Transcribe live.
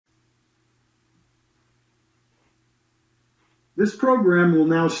This program will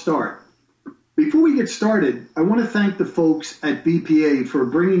now start. Before we get started, I want to thank the folks at BPA for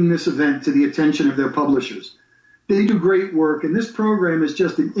bringing this event to the attention of their publishers. They do great work, and this program is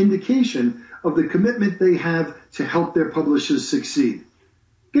just an indication of the commitment they have to help their publishers succeed.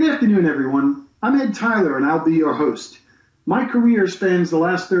 Good afternoon, everyone. I'm Ed Tyler, and I'll be your host. My career spans the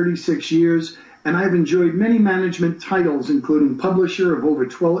last 36 years, and I've enjoyed many management titles, including publisher of over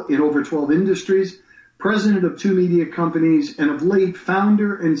 12 industries, president of 2 media companies, and of late,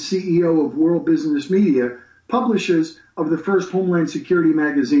 founder and CEO of World Business Media, publishers of the first Homeland Security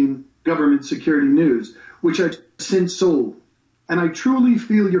magazine, Government Security News, which I've since sold. And I truly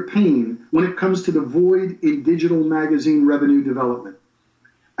feel your pain when it comes to the void in digital magazine revenue development.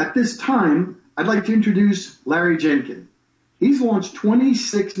 At this time, I'd like to introduce Larry Jenkin. He's launched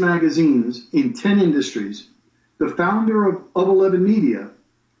 26 magazines in 10 industries, the founder of 11 Media,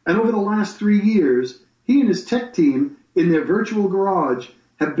 and over the last 3 years, he and his tech team in their virtual garage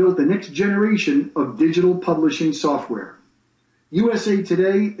have built the next generation of digital publishing software. USA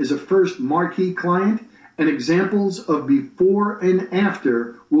Today is a first marquee client, and examples of before and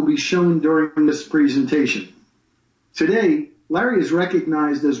after will be shown during this presentation. Today, Larry is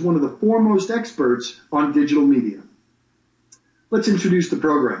recognized as one of the foremost experts on digital media. Let's introduce the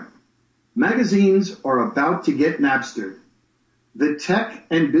program. Magazines are about to get Napstered, the tech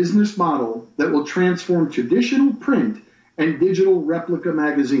and business model that will transform traditional print and digital replica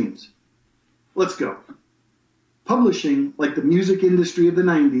magazines. Let's go. Publishing, like the music industry of the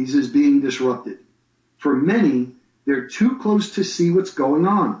 90s, is being disrupted. For many, they're too close to see what's going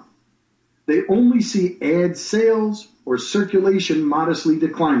on. They only see ad sales or circulation modestly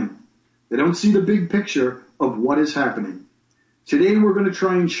declining. They don't see the big picture of what is happening. Today, we're going to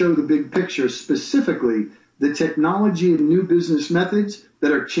try and show the big picture, specifically the technology and new business methods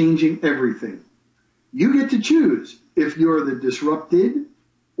that are changing everything. You get to choose if you're the disrupted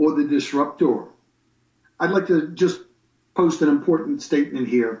or the disruptor. I'd like to just post an important statement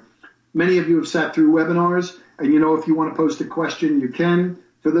here. Many of you have sat through webinars, and if you want to post a question, you can.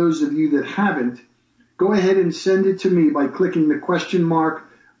 For those of you that haven't, go ahead and send it to me by clicking the question mark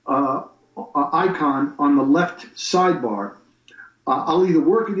icon on the left sidebar. I'll either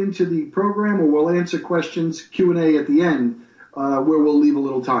work it into the program or we'll answer questions, Q&A at the end, where we'll leave a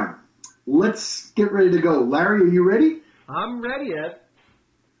little time. Let's get ready to go. Larry, are you ready? I'm ready, Ed.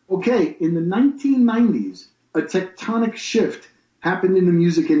 Okay, in the 1990s, a tectonic shift happened in the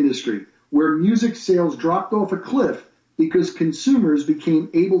music industry where music sales dropped off a cliff because consumers became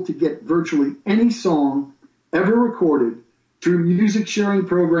able to get virtually any song ever recorded through music sharing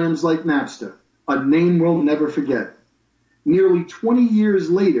programs like Napster, a name we'll never forget. Nearly 20 years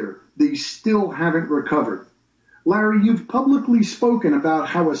later, they still haven't recovered. Larry, you've publicly spoken about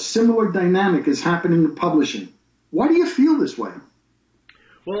how a similar dynamic is happening in publishing. Why do you feel this way?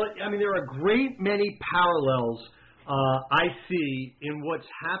 Well, there are a great many parallels I see in what's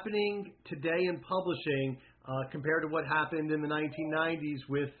happening today in publishing compared to what happened in the 1990s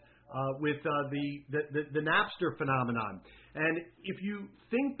with the Napster phenomenon. And if you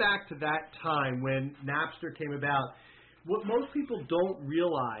think back to that time when Napster came about, what most people don't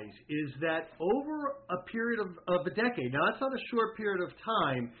realize is that over a period of a decade, now that's not a short period of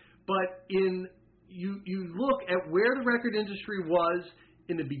time, but you look at where the record industry was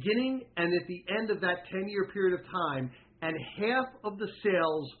in the beginning and at the end of that 10-year period of time, and half of the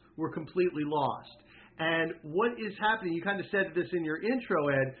sales were completely lost. And what is happening, you kind of said this in your intro,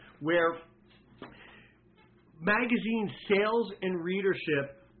 Ed, where magazine sales and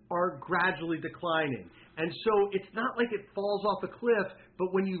readership are gradually declining. And so it's not like it falls off a cliff,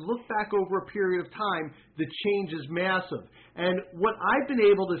 but when you look back over a period of time, the change is massive. And what I've been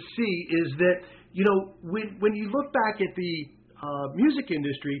able to see is that, when you look back at the music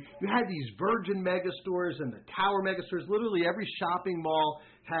industry, you had these Virgin megastores and the Tower megastores. Literally every shopping mall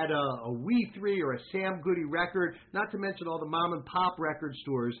had a We3 or a Sam Goody record, not to mention all the mom and pop record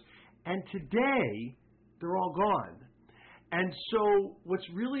stores. And today, they're all gone. And so what's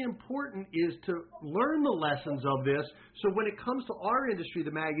really important is to learn the lessons of this, so when it comes to our industry,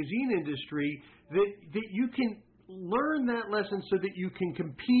 the magazine industry, that you can learn that lesson so that you can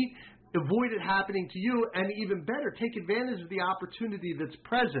compete, avoid it happening to you, and even better, take advantage of the opportunity that's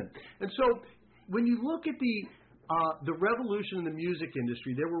present. And so when you look at the revolution in the music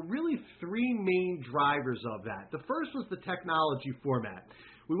industry, there were really 3 main drivers of that. The first was the technology format.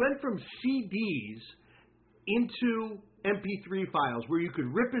 We went from CDs into MP3 files, where you could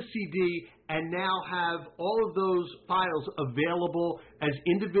rip a CD and now have all of those files available as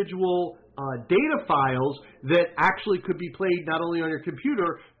individual data files that actually could be played not only on your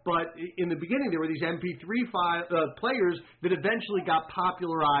computer, but in the beginning there were these MP3 players that eventually got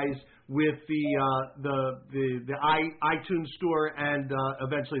popularized with the iTunes store and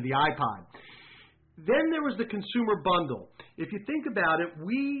eventually the iPod. Then there was the consumer bundle. If you think about it,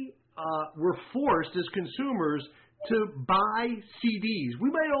 we were forced as consumers to buy CDs.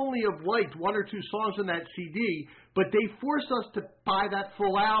 We might only have liked one or two songs on that CD, but they forced us to buy that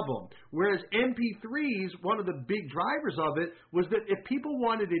full album. Whereas MP3s, one of the big drivers of it was that if people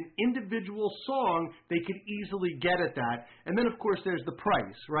wanted an individual song, they could easily get at that. And then, of course, there's the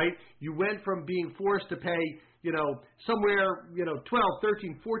price, right? You went from being forced to pay, somewhere, $12,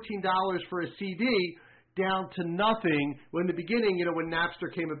 $13, $14 for a CD down to nothing. When in the beginning, when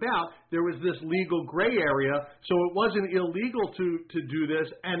Napster came about, there was this legal gray area, so it wasn't illegal to do this,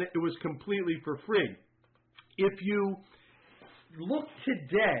 and it was completely for free. If you look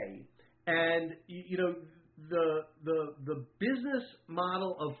today, and the business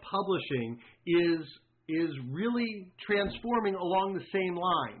model of publishing is really transforming along the same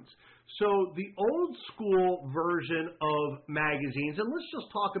lines. So the old school version of magazines, and let's just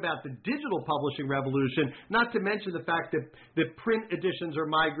talk about the digital publishing revolution, not to mention the fact that print editions are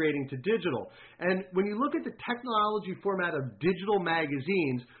migrating to digital. And when you look at the technology format of digital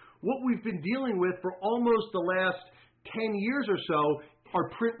magazines, what we've been dealing with for almost the last 10 years or so are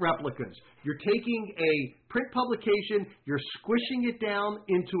print replicas. You're taking a print publication, you're squishing it down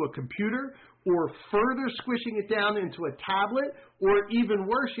into a computer, or further squishing it down into a tablet, or even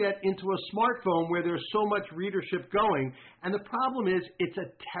worse yet, into a smartphone where there's so much readership going. And the problem is, it's a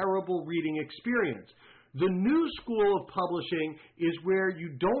terrible reading experience. The new school of publishing is where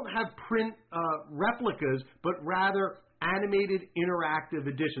you don't have print replicas, but rather animated interactive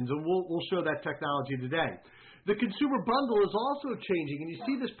editions. And we'll show that technology today. The consumer bundle is also changing, and you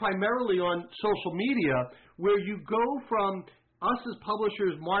see this primarily on social media, where you go from us as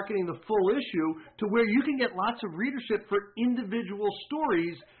publishers marketing the full issue to where you can get lots of readership for individual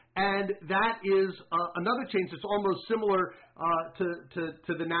stories, and that is another change that's almost similar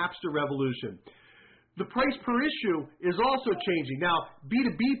to the Napster revolution. The price per issue is also changing. Now,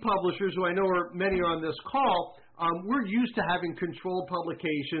 B2B publishers, who I know many are on this call, we're used to having controlled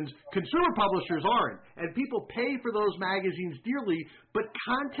publications. Consumer publishers aren't, and people pay for those magazines dearly, but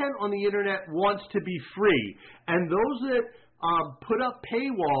content on the internet wants to be free. And those that put up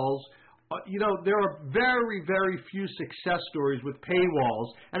paywalls, there are very, very few success stories with paywalls.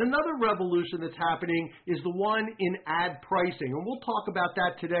 And another revolution that's happening is the one in ad pricing. And we'll talk about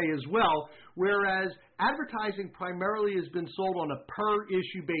that today as well, whereas advertising primarily has been sold on a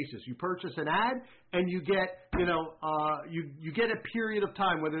per-issue basis. You purchase an ad, and you get, you get a period of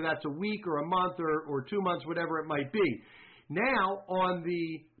time, whether that's a week or a month or 2 months, whatever it might be. Now, on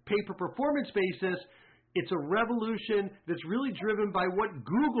the pay-per-performance basis, it's a revolution that's really driven by what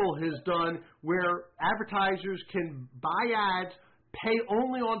Google has done, where advertisers can buy ads, pay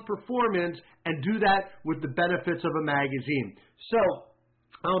only on performance, and do that with the benefits of a magazine. So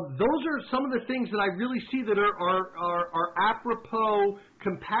those are some of the things that I really see that are apropos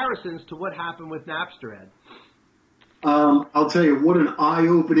comparisons to what happened with Napster, Ed. I'll tell you, what an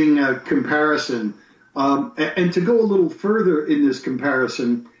eye-opening comparison. And to go a little further in this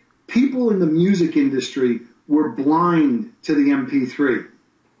comparison, people in the music industry were blind to the MP3.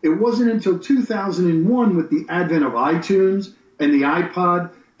 It wasn't until 2001, with the advent of iTunes and the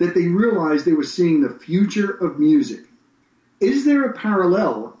iPod, that they realized they were seeing the future of music. Is there a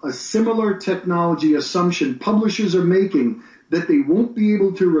parallel, a similar technology assumption publishers are making that they won't be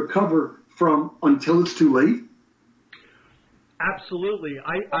able to recover from until it's too late? Absolutely.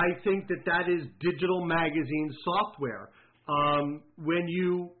 I think that is digital magazine software. When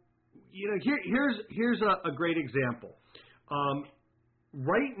here's a great example.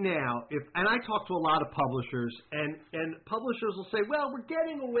 Right now, and I talk to a lot of publishers, and publishers will say, well, we're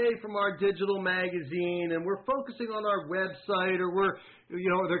getting away from our digital magazine, and we're focusing on our website, or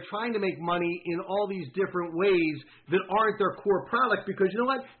they're trying to make money in all these different ways that aren't their core product, because you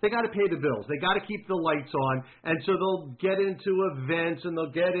know what? They got to pay the bills. They got to keep the lights on, and so they'll get into events, and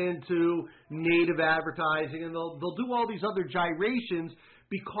they'll get into native advertising, and they'll do all these other gyrations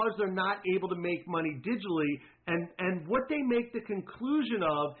because they're not able to make money digitally. And what they make the conclusion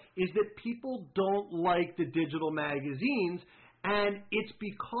of is that people don't like the digital magazines, and it's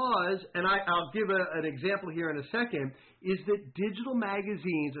because, and I'll give an example here in a second, is that digital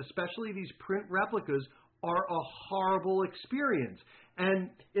magazines, especially these print replicas, are a horrible experience. And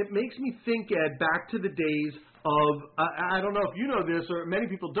it makes me think, Ed, back to the days of, I don't know if you know this, or many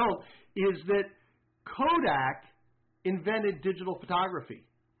people don't, is that Kodak invented digital photography.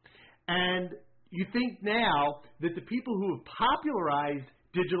 And you think now that the people who have popularized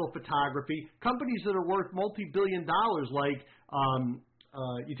digital photography, companies that are worth multi-billion dollars, like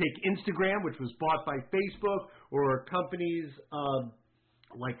you take Instagram, which was bought by Facebook, or companies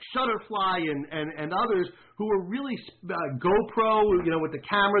like Shutterfly and others who were really GoPro, with the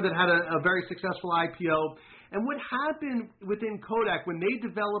camera that had a very successful IPO. And what happened within Kodak when they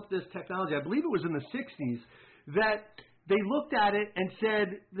developed this technology, I believe it was in the 60s, that they looked at it and said,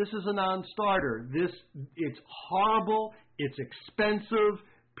 this is a non-starter. It's horrible. It's expensive.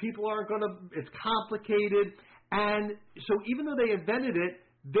 People aren't going to, it's complicated. And so even though they invented it,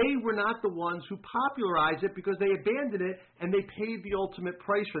 they were not the ones who popularized it because they abandoned it and they paid the ultimate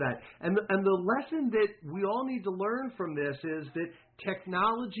price for that. And the lesson that we all need to learn from this is that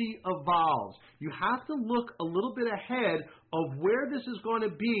technology evolves. You have to look a little bit ahead of where this is going to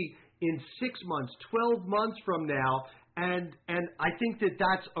be in 6 months, 12 months from now. And I think that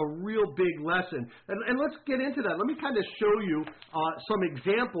that's a real big lesson. And let's get into that. Let me kind of show you some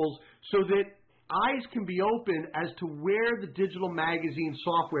examples so that eyes can be open as to where the digital magazine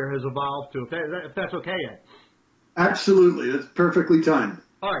software has evolved to, if that's okay, Ed. Absolutely. That's perfectly timed.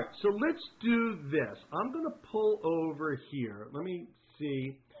 All right, so let's do this. I'm going to pull over here. Let me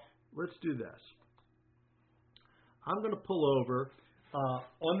see. Let's do this. I'm going to pull over.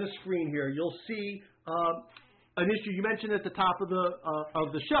 On the screen here, you'll see an issue you mentioned at the top of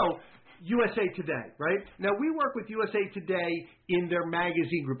the show, USA Today, right? Now, we work with USA Today in their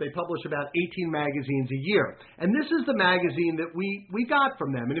magazine group. They publish about 18 magazines a year. And this is the magazine that we got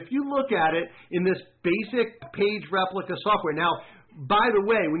from them. And if you look at it in this basic page replica software, now, by the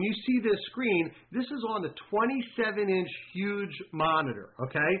way, when you see this screen, this is on a 27-inch huge monitor,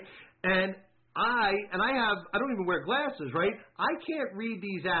 okay? And I don't even wear glasses, right? I can't read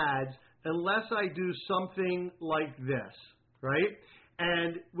these ads unless I do something like this, right?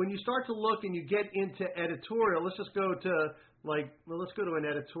 And when you start to look and you get into editorial, let's just go to let's go to an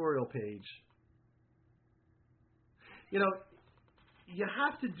editorial page. You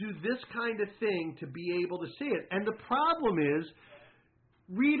have to do this kind of thing to be able to see it. And the problem is,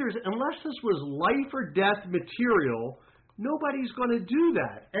 readers, unless this was life or death material, nobody's going to do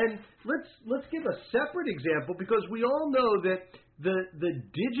that. And let's give a separate example, because we all know that the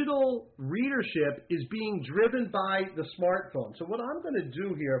digital readership is being driven by the smartphone. So what I'm going to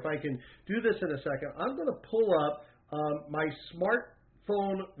do here, if I can do this in a second, I'm going to pull up my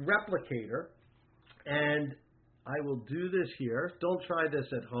smartphone replicator, and I will do this here. Don't try this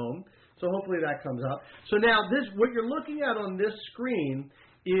at home. So hopefully that comes up. So now what you're looking at on this screen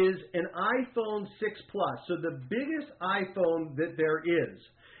is an iPhone 6 Plus, so the biggest iPhone that there is.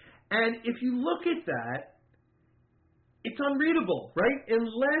 And if you look at that, it's unreadable, right?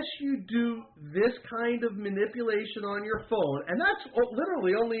 Unless you do this kind of manipulation on your phone, and that's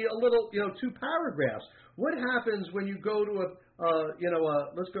literally only a little, 2 paragraphs. What happens when you go to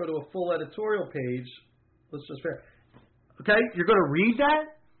let's go to a full editorial page. Okay, you're going to read that?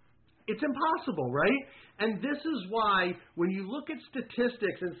 It's impossible, right? And this is why when you look at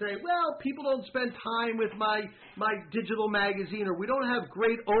statistics and say, well, people don't spend time with my digital magazine, or we don't have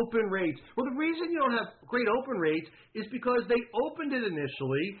great open rates. Well, the reason you don't have great open rates is because they opened it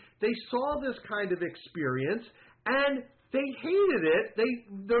initially, they saw this kind of experience, and they hated it.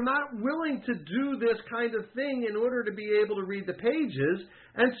 They're not willing to do this kind of thing in order to be able to read the pages,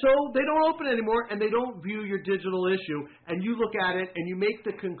 and so they don't open it anymore, and they don't view your digital issue, and you look at it and you make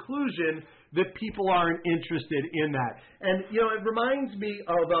the conclusion that people aren't interested in that. And, it reminds me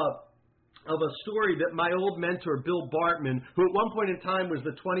of a story that my old mentor, Bill Bartman, who at one point in time was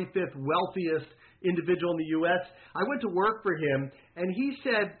the 25th wealthiest individual in the U.S., I went to work for him, and he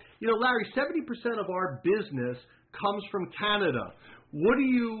said, Larry, 70% of our business comes from Canada. What do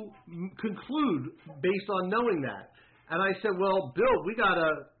you conclude based on knowing that? And I said, well, Bill,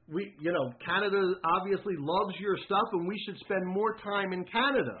 Canada obviously loves your stuff, and we should spend more time in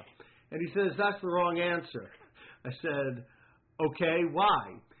Canada. And he says, that's the wrong answer. I said, okay,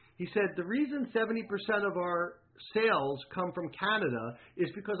 why? He said, the reason 70% of our sales come from Canada is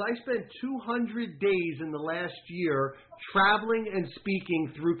because I spent 200 days in the last year traveling and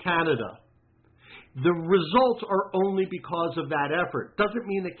speaking through Canada. The results are only because of that effort. Doesn't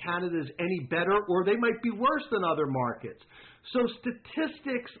mean that Canada is any better, or they might be worse than other markets. So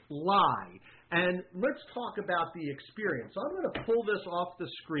statistics lie. And let's talk about the experience. So I'm going to pull this off the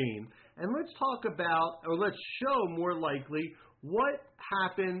screen, and let's talk about, or let's show more likely, what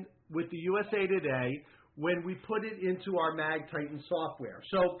happened with the USA Today when we put it into our MagTitan software.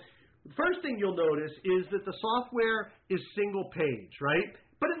 So the first thing you'll notice is that the software is single page, right?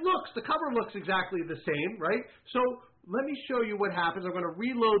 But the cover looks exactly the same, right? So let me show you what happens. I'm going to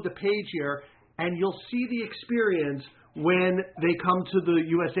reload the page here, and you'll see the experience when they come to the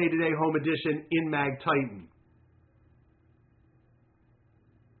USA Today Home Edition in Mag Titan.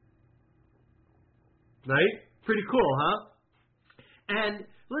 Right? Pretty cool, huh? And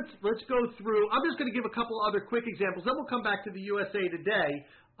let's go through. I'm just going to give a couple other quick examples. Then we'll come back to the USA Today.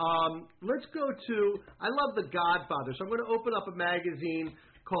 Let's go to, I love The Godfather. So I'm going to open up a magazine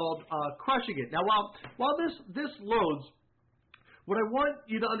called Crushing It. Now, while this loads, what I want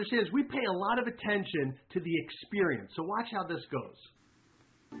you to understand is we pay a lot of attention to the experience. So watch how this goes.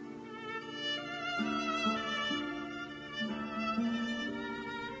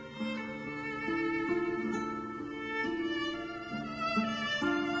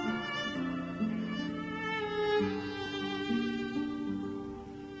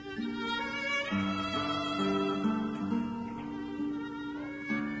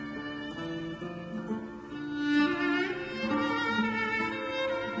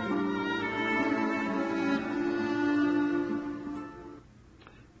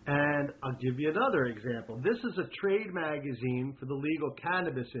 I'll give you another example. This is a trade magazine for the legal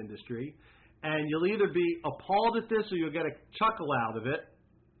cannabis industry, and you'll either be appalled at this or you'll get a chuckle out of it.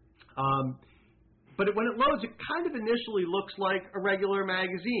 But when it loads, it kind of initially looks like a regular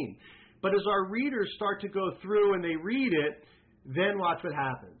magazine. But as our readers start to go through and they read it, then watch what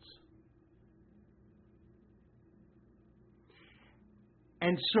happens.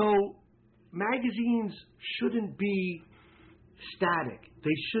 And so magazines shouldn't be static.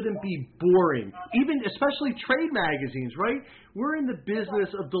 They shouldn't be boring. Even, especially trade magazines, right? We're in the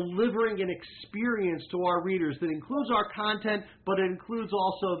business of delivering an experience to our readers that includes our content, but it includes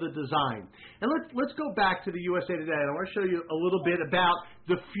also the design. And let's go back to the USA Today. I want to show you a little bit about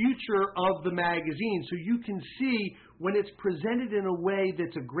the future of the magazine so you can see when it's presented in a way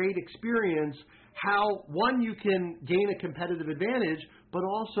that's a great experience, how, one, you can gain a competitive advantage, but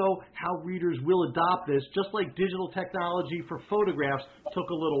also how readers will adopt this, just like digital technology for photographs took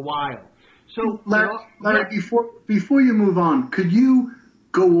a little while. So, Larry, before you move on, could you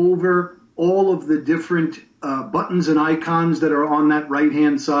go over all of the different buttons and icons that are on that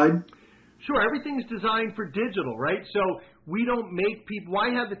right-hand side? Sure, everything's designed for digital, right? So we don't make people,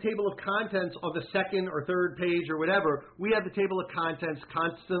 why have the table of contents on the second or third page or whatever? We have the table of contents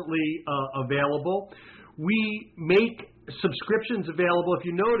constantly available. We make subscriptions available. If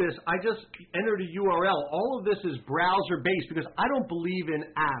you notice, I just entered a URL. All of this is browser-based because I don't believe in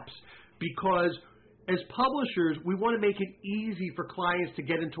apps, because as publishers, we want to make it easy for clients to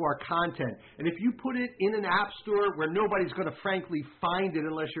get into our content. And if you put it in an app store where nobody's going to frankly find it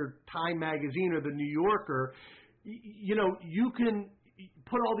unless you're Time Magazine or the New Yorker, you can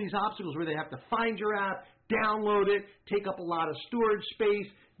put all these obstacles where they have to find your app, download it, take up a lot of storage space.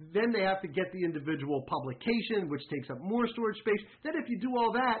 Then they have to get the individual publication, which takes up more storage space. Then if you do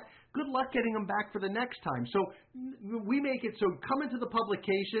all that, good luck getting them back for the next time. So we make it so come into the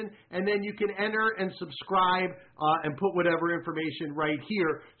publication, and then you can enter and subscribe and put whatever information right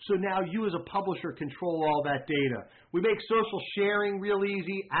here. So now you as a publisher control all that data. We make social sharing real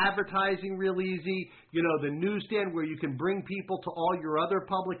easy, advertising real easy, the newsstand where you can bring people to all your other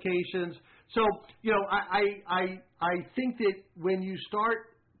publications. So, I think that when you start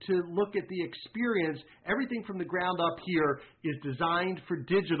to look at the experience, everything from the ground up here is designed for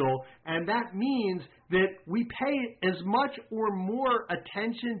digital, and that means that we pay as much or more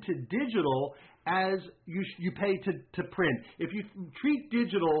attention to digital as you pay to print. If you treat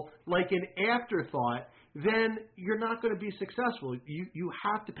digital like an afterthought, then you're not going to be successful. You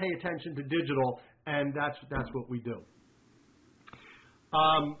have to pay attention to digital, and that's what we do.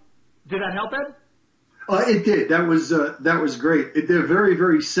 Did that help, Ed? It did. That was great. They're very,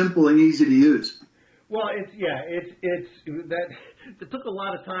 very simple and easy to use. Well, it took a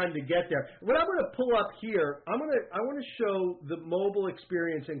lot of time to get there. What I'm going to pull up here, I want to show the mobile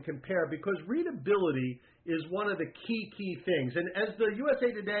experience and compare, because readability is one of the key things. And as the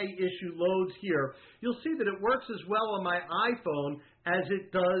USA Today issue loads here, you'll see that it works as well on my iPhone as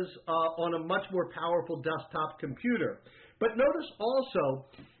it does on a much more powerful desktop computer. But notice also,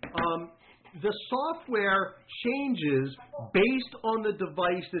 the software changes based on the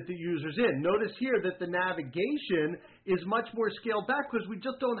device that the user's in. Notice here that the navigation is much more scaled back because we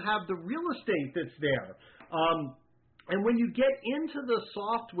just don't have the real estate that's there. And when you get into the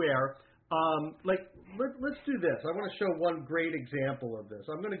software, let's do this. I want to show one great example of this.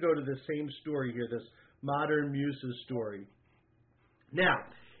 I'm going to go to the same story here, this Modern Muses story. Now,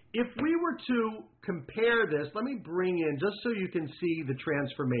 if we were to compare this, let me bring in, just so you can see the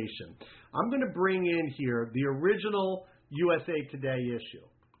transformation, I'm going to bring in here the original USA Today issue.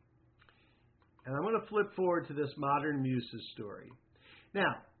 And I'm going to flip forward to this Modern Muses story.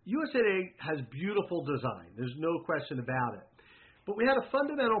 Now, USA Today has beautiful design. There's no question about it. But we had a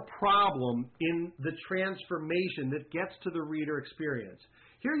fundamental problem in the transformation that gets to the reader experience.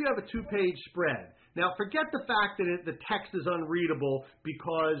 Here you have a 2-page spread. Now, forget the fact that the text is unreadable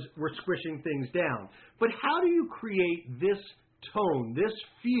because we're squishing things down. But how do you create this tone, this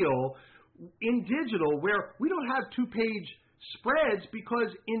feel in digital where we don't have 2-page spreads,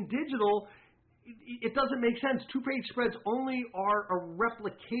 because in digital it doesn't make sense. 2-page spreads only are a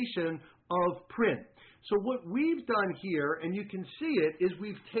replication of print. So what we've done here, and you can see it, is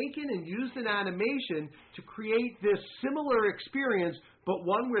we've taken and used an animation to create this similar experience, but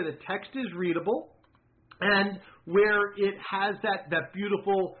one where the text is readable and where it has that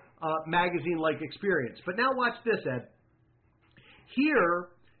beautiful magazine-like experience. But now watch this, Ed. Here,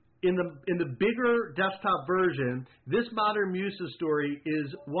 in the bigger desktop version, this Modern Muses story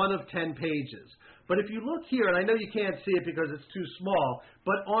is one of 10 pages. But if you look here, and I know you can't see it because it's too small,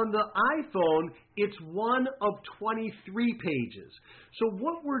 but on the iPhone, it's one of 23 pages. So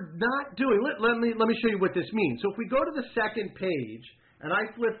what we're not doing, let me show you what this means. So if we go to the second page, and I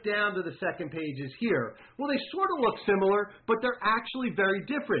flip down to the second pages here, well, they sort of look similar, but they're actually very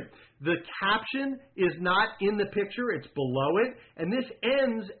different. The caption is not in the picture, it's below it, and this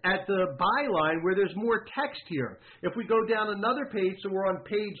ends at the byline where there's more text here. If we go down another page, so we're on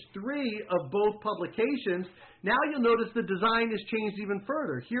page 3 of both publications, now you'll notice the design has changed even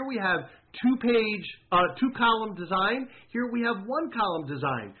further. Here we have two-column design, here we have one-column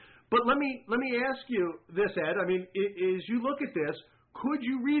design. But let me ask you this, Ed. I mean, as you look at this, could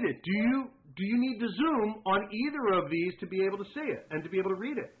you read it? Do you need to zoom on either of these to be able to see it and to be able to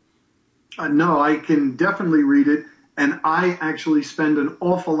read it? No, I can definitely read it, and I actually spend an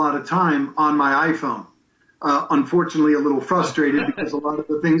awful lot of time on my iPhone. Unfortunately, a little frustrated because a lot of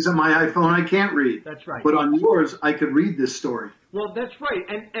the things on my iPhone I can't read. That's right. But on yours, I could read this story. Well, that's right.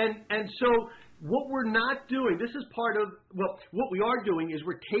 And so what we're not doing, this is part of, well, what we are doing is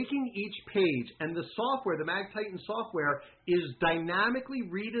we're taking each page, and the software, the MagTitan software, is dynamically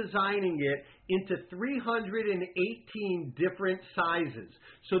redesigning it into 318 different sizes,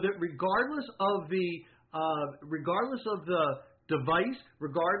 so that regardless of the device,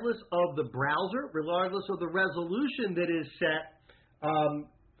 regardless of the browser, regardless of the resolution that is set,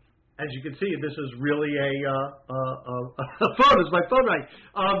 as you can see, this is really a phone. It's my phone, right?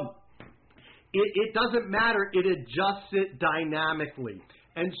 It doesn't matter. It adjusts it dynamically.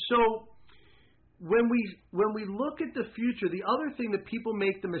 And so when we look at the future, the other thing that people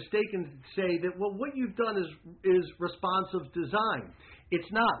make the mistake and say that, well, what you've done is responsive design.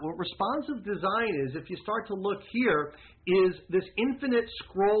 It's not. What responsive design is, if you start to look here, is this infinite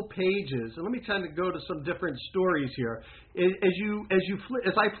scroll pages. And let me kind of go to some different stories here.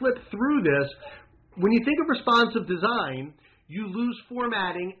 As I flip through this, when you think of responsive design, you lose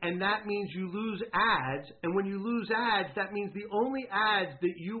formatting, and that means you lose ads. And when you lose ads, that means the only ads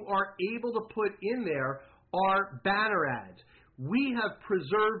that you are able to put in there are banner ads. We have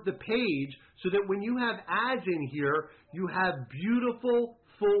preserved the page so that when you have ads in here, you have beautiful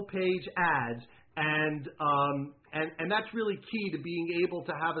full-page ads. And that's really key to being able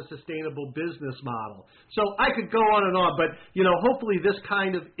to have a sustainable business model. So I could go on and on, but hopefully this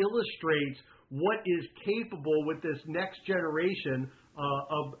kind of illustrates what is capable with this next generation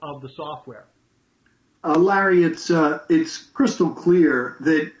of the software. Larry, it's crystal clear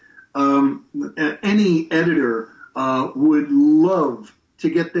that any editor would love to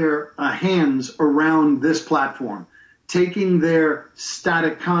get their hands around this platform, taking their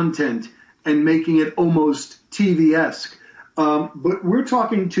static content and making it almost TV-esque. But we're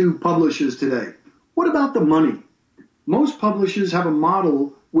talking to publishers today. What about the money? Most publishers have a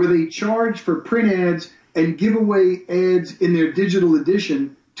model where they charge for print ads and give away ads in their digital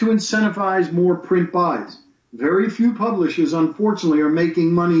edition to incentivize more print buys. Very few publishers, unfortunately, are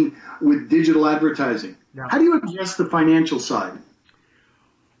making money with digital advertising. Yeah. How do you address the financial side?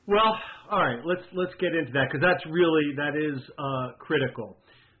 Well, all right, let's get into that, because that is critical.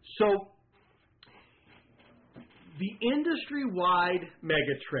 So the industry-wide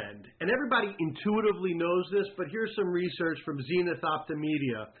megatrend, and everybody intuitively knows this, but here's some research from Zenith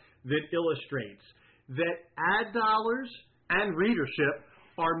Optimedia that illustrates that ad dollars and readership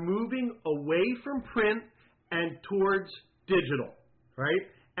are moving away from print and towards digital, right?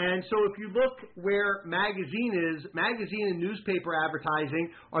 And so if you look where magazine and newspaper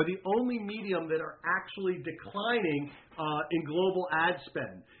advertising are the only medium that are actually declining in global ad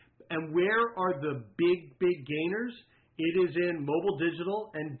spend. And where are the big gainers? It is in mobile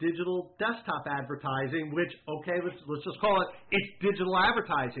digital and digital desktop advertising, which, okay, let's just call it's digital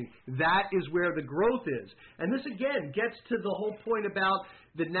advertising. That is where the growth is. And this, again, gets to the whole point about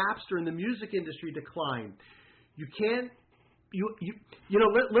the Napster and the music industry decline. You can't,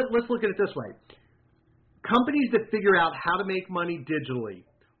 let's look at it this way. Companies that figure out how to make money digitally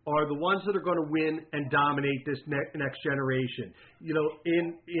are the ones that are going to win and dominate this next generation.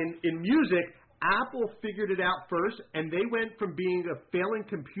 In music, Apple figured it out first, and they went from being a failing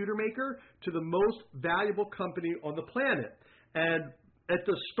computer maker to the most valuable company on the planet. And at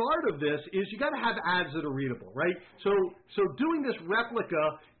the start of this is you got to have ads that are readable, right? So doing this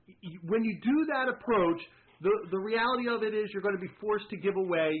Replica, when you do that approach, the reality of it is you're going to be forced to give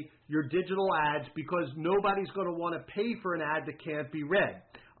away your digital ads because nobody's going to want to pay for an ad that can't be read.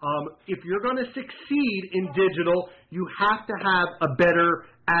 If you're going to succeed in digital, you have to have a better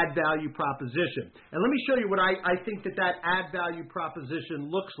ad value proposition. And let me show you what I think that ad value proposition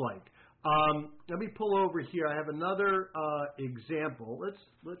looks like. Let me pull over here. I have another example.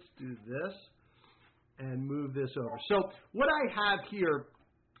 Let's do this and move this over. So what I have here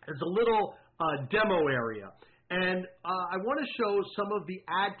is a little demo area. And I want to show some of the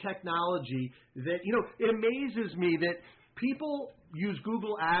ad technology that, it amazes me that people use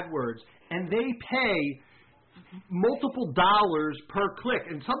Google AdWords and they pay multiple dollars per click.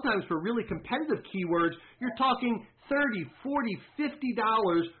 And sometimes for really competitive keywords, you're talking $30, $40,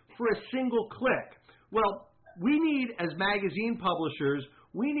 $50 for a single click. Well, we need, as magazine publishers,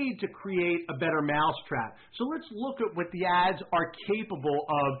 we need to create a better mousetrap. So let's look at what the ads are capable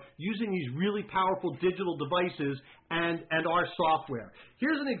of using these really powerful digital devices and our software.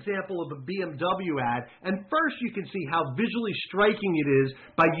 Here's an example of a BMW ad, and first you can see how visually striking it is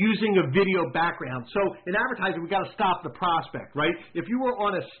by using a video background. So in advertising, we've got to stop the prospect, right? If you were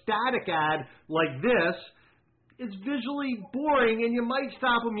on a static ad like this, it's visually boring, and you might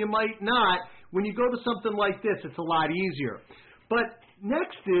stop them, you might not. When you go to something like this, it's a lot easier. But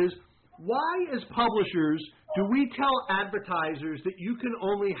next is, why as publishers do we tell advertisers that you can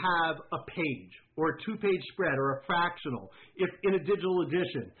only have a page or a two-page spread or a fractional if in a digital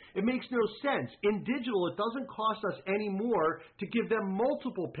edition? It makes no sense. In digital, it doesn't cost us any more to give them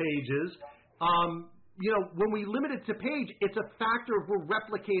multiple pages. When we limit it to page, it's a factor of we're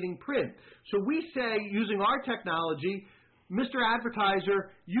replicating print. So we say, using our technology, Mr.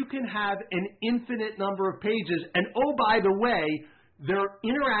 Advertiser, you can have an infinite number of pages, and oh, by the way, they're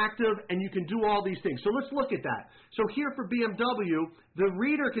interactive and you can do all these things. So let's look at that. So here for BMW, the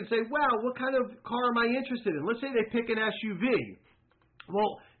reader can say, wow, what kind of car am I interested in? Let's say they pick an SUV.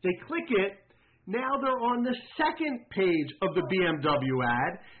 Well, they click it. Now they're on the second page of the BMW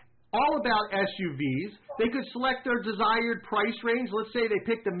ad, all about SUVs. They could select their desired price range. Let's say they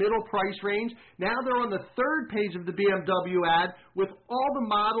pick the middle price range. Now they're on the third page of the BMW ad with all the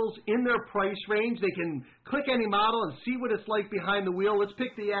models in their price range. They can click any model and see what it's like behind the wheel. Let's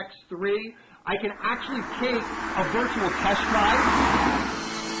pick the X3. I can actually take a virtual test drive.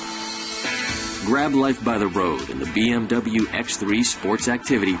 Grab life by the road in the BMW X3 sports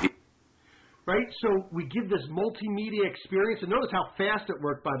activity vehicle. Right? So we give this multimedia experience, and notice how fast it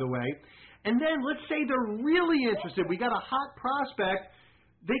worked, by the way. And then let's say they're really interested. We got a hot prospect.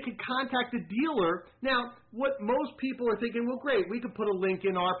 They could contact the dealer. Now, what most people are thinking, well, great, we could put a link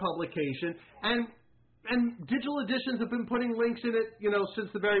in our publication, and digital editions have been putting links in it,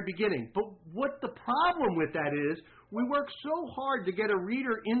 since the very beginning. But what the problem with that is, we work so hard to get a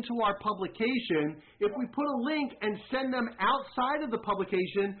reader into our publication. If we put a link and send them outside of the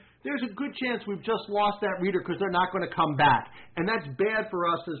publication, there's a good chance we've just lost that reader because they're not going to come back. And that's bad for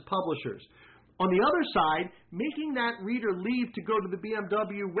us as publishers. On the other side, making that reader leave to go to the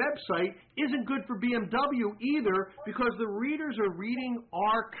BMW website isn't good for BMW either, because the readers are reading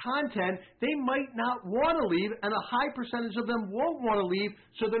our content. They might not want to leave, and a high percentage of them won't want to leave,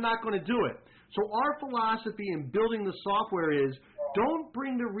 so they're not going to do it. So our philosophy in building the software is, don't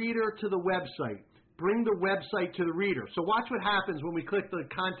bring the reader to the website. Bring the website to the reader. So watch what happens when we click the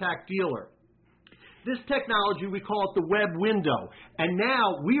contact dealer. This technology, we call it the web window. And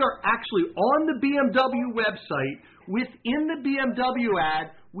now we are actually on the BMW website. Within the BMW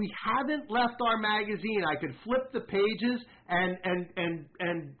ad, we haven't left our magazine. I could flip the pages and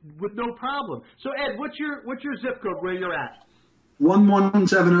with no problem. So Ed, what's your zip code where you're at?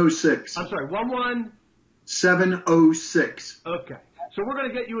 11706. I'm sorry, 11706. Okay. So we're going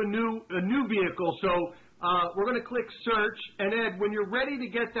to get you a new vehicle. So we're going to click search, and Ed, when you're ready to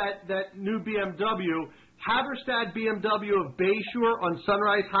get that new BMW, Haverstad BMW of Bayshore on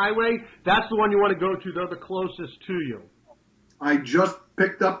Sunrise Highway, that's the one you want to go to. They're the closest to you. I just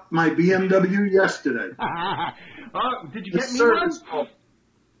picked up my BMW yesterday. Did you get me one? Call.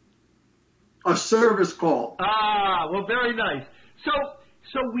 A service call. Well, very nice. So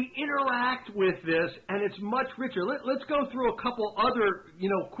we interact with this, and it's much richer. Let's go through a couple other,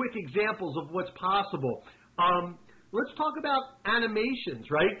 quick examples of what's possible. Let's talk about animations,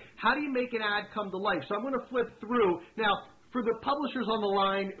 right? How do you make an ad come to life? So I'm going to flip through. Now, for the publishers on the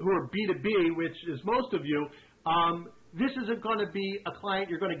line who are B2B, which is most of you, this isn't going to be a client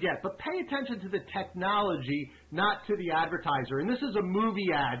you're going to get. But pay attention to the technology, not to the advertiser. And this is a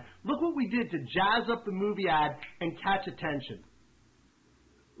movie ad. Look what we did to jazz up the movie ad and catch attention.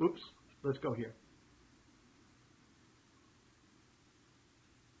 Oops, let's go here.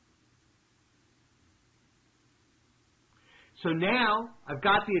 So now I've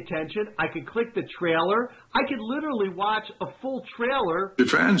got the attention. I can click the trailer. I could literally watch a full trailer. Your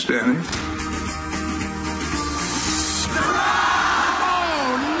fans, Danny.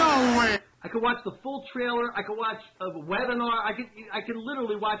 Oh, no way. I could watch the full trailer. I could watch a webinar. I could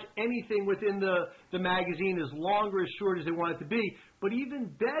literally watch anything within the magazine, as long or as short as they want it to be. But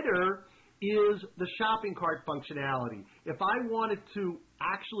even better is the shopping cart functionality. If I wanted to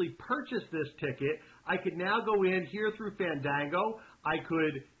actually purchase this ticket, I could now go in here through Fandango. I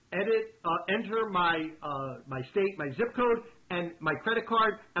could enter my state, my zip code, and my credit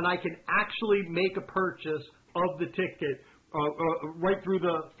card, and I can actually make a purchase of the ticket right through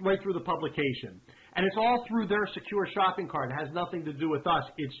the publication. And it's all through their secure shopping cart. It has nothing to do with us.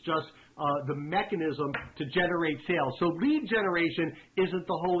 It's just the mechanism to generate sales. So lead generation isn't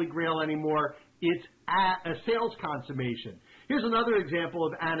the holy grail anymore. It's a sales consummation. Here's another example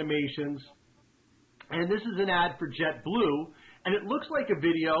of animations. And this is an ad for JetBlue. And it looks like a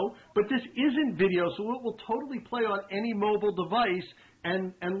video, but this isn't video, so it will totally play on any mobile device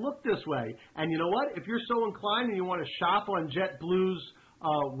and look this way. And you know what? If you're so inclined and you want to shop on JetBlue's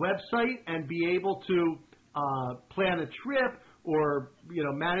website and be able to plan a trip or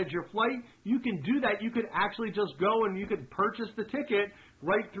manage your flight, you can do that. You could actually just go and you could purchase the ticket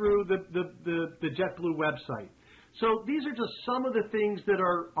right through the JetBlue website. So these are just some of the things that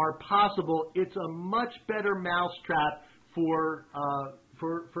are possible. It's a much better mousetrap for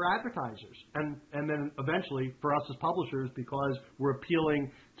advertisers and then eventually for us as publishers, because we're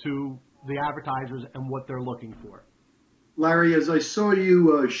appealing to the advertisers and what they're looking for. Larry, as I saw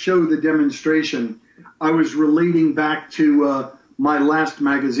you show the demonstration, I was relating back to my last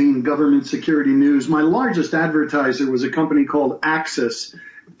magazine, Government Security News. My largest advertiser was a company called Axis.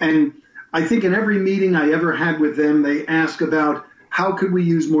 And I think in every meeting I ever had with them, they ask about how could we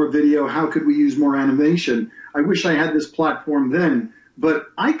use more video? How could we use more animation? I wish I had this platform then, but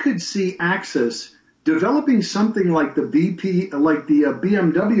I could see Axis developing something like the BMW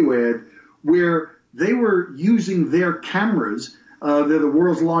ad, where they were using their cameras. They're the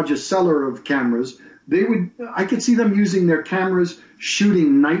world's largest seller of cameras. I could see them using their cameras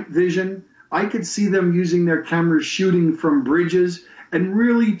shooting night vision. I could see them using their cameras shooting from bridges and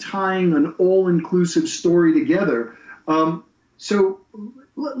really tying an all-inclusive story together. So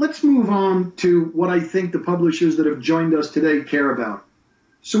let's move on to what I think the publishers that have joined us today care about.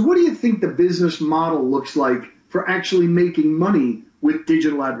 So what do you think the business model looks like for actually making money with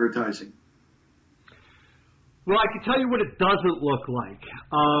digital advertising? Well, I can tell you what it doesn't look like.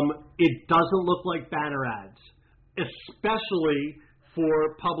 It doesn't look like banner ads, especially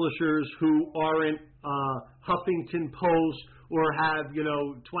for publishers who aren't Huffington Post or have,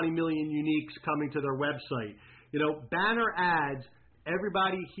 20 million uniques coming to their website. Banner ads,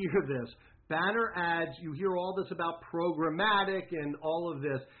 everybody hear this. Banner ads, you hear all this about programmatic and all of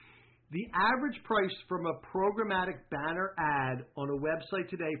this. The average price from a programmatic banner ad on a website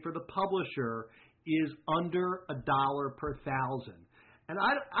today for the publisher is under $1 per thousand. And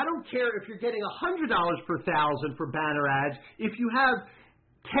I don't care if you're getting $100 per thousand for banner ads. If you have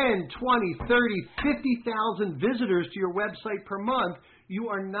 10, 20, 30, 50,000 visitors to your website per month, you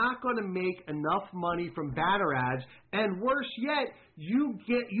are not going to make enough money from banner ads. And worse yet, you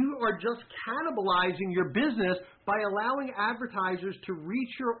are just cannibalizing your business by allowing advertisers to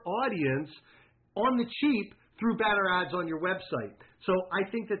reach your audience on the cheap through banner ads on your website. So I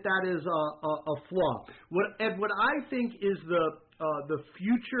think that is a flaw. What I think is the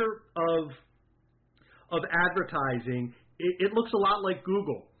future of advertising, it looks a lot like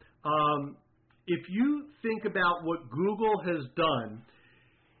Google. If you think about what Google has done,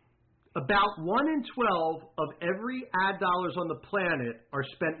 about 1 in 12 of every ad dollars on the planet are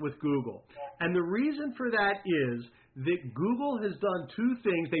spent with Google. And the reason for that is that Google has done two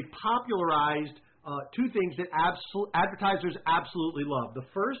things. They popularized two things that advertisers absolutely love. The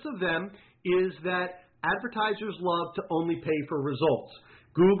first of them is that advertisers love to only pay for results.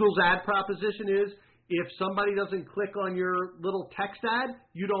 Google's ad proposition is, if somebody doesn't click on your little text ad,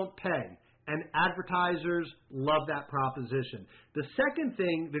 you don't pay. And advertisers love that proposition. The second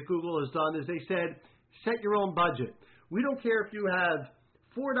thing that Google has done is they said, set your own budget. We don't care if you have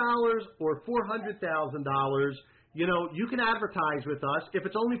 $4 or $400,000. You know, you can advertise with us. If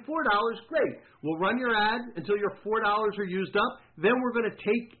it's only $4, great. We'll run your ad until your $4 are used up. Then we're going to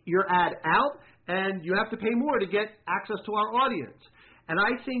take your ad out, and you have to pay more to get access to our audience. And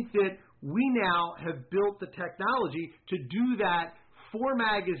I think that we now have built the technology to do that for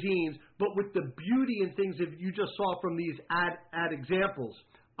magazines, but with the beauty and things that you just saw from these ad examples.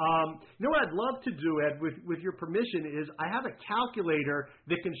 You know what I'd love to do, Ed, with your permission, is I have a calculator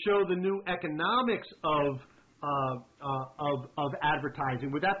that can show the new economics of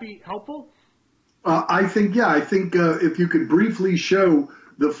advertising. Would that be helpful? I think if you could briefly show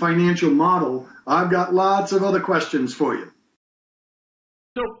the financial model, I've got lots of other questions for you.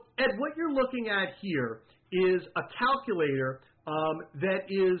 So, Ed, what you're looking at here is a calculator that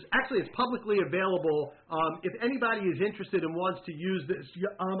is actually, it's publicly available. If anybody is interested and wants to use this,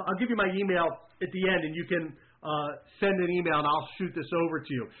 I'll give you my email at the end, and you can send an email, and I'll shoot this over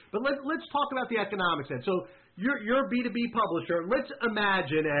to you. But let's talk about the economics, Ed. So you're a B2B publisher. Let's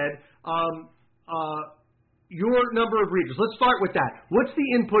imagine, Ed, your number of readers. Let's start with that. What's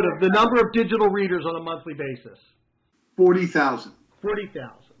the input of the number of digital readers on a monthly basis? 40,000.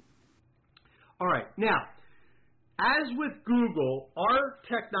 40,000. All right. Now, as with Google, our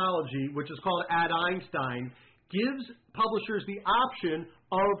technology, which is called Ad Einstein, gives publishers the option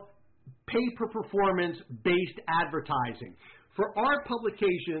of pay-per-performance-based advertising. For our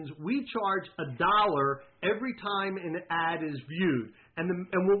publications, we charge $1 every time an ad is viewed. And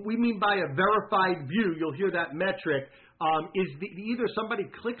what we mean by a verified view, you'll hear that metric, is either somebody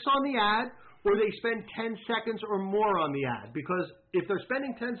clicks on the ad or they spend 10 seconds or more on the ad. Because if they're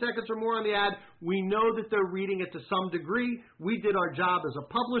spending 10 seconds or more on the ad, we know that they're reading it to some degree. We did our job as a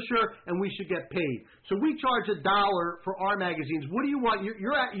publisher, and we should get paid. So we charge $1 for our magazines. What do you want?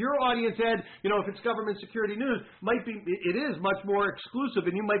 Your audience, Ed, you know, if it's government security news, it is much more exclusive,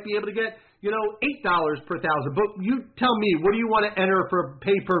 and you might be able to get, you know, $8 per thousand. But you tell me, what do you want to enter for a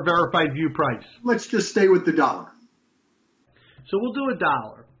pay-per-verified view price? Let's just stay with the $1. So we'll do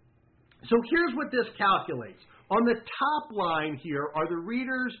 $1. So here's what this calculates. On the top line here are the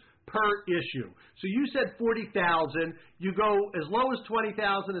readers per issue. So you said 40,000. You go as low as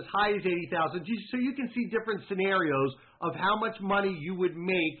 20,000, as high as 80,000. So you can see different scenarios of how much money you would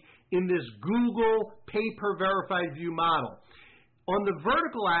make in this Google pay-per-verified view model. On the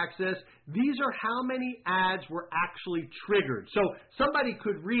vertical axis, these are how many ads were actually triggered. So somebody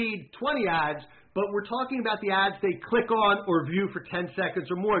could read 20 ads, but we're talking about the ads they click on or view for 10 seconds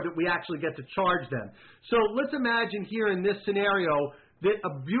or more that we actually get to charge them. So let's imagine here in this scenario that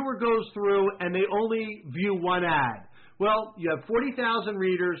a viewer goes through and they only view one ad. Well, you have 40,000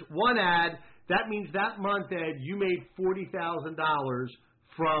 readers, one ad. That means that month, Ed, you made $40,000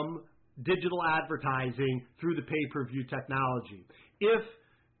 from digital advertising through the pay-per-view technology. If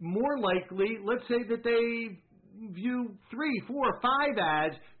more likely, let's say that they view 3, 4, 5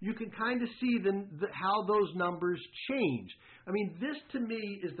 ads, you can kind of see how those numbers change. I mean, this to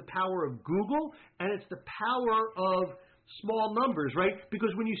me is the power of Google, and it's the power of small numbers, right?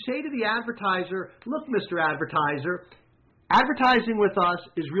 Because when you say to the advertiser, look, Mr. Advertiser, advertising with us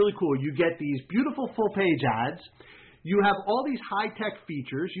is really cool. You get these beautiful full-page ads. You have all these high-tech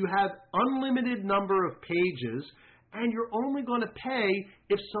features. You have unlimited number of pages, and you're only going to pay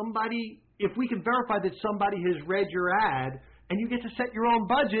if we can verify that somebody has read your ad, and you get to set your own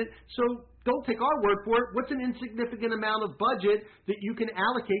budget. So don't take our word for it. What's an insignificant amount of budget that you can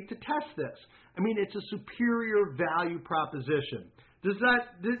allocate to test this? I mean, it's a superior value proposition. Does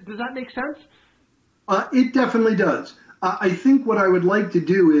that make sense? It definitely does. I think what I would like to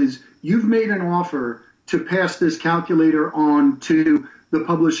do is, you've made an offer to pass this calculator on to the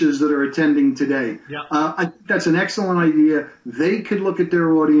publishers that are attending today. Yeah. That's an excellent idea. They could look at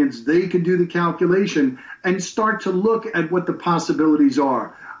their audience. They could do the calculation and start to look at what the possibilities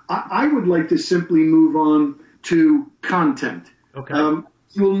are. I would like to simply move on to content. Okay.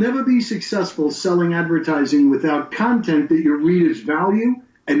 You'll never be successful selling advertising without content that your readers value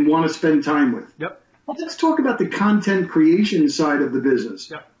and want to spend time with. Yep. Let's talk about the content creation side of the business.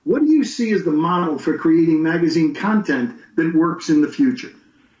 Yep. What do you see as the model for creating magazine content that works in the future?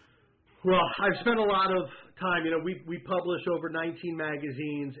 Well, I've spent a lot of time. You know, we publish over 19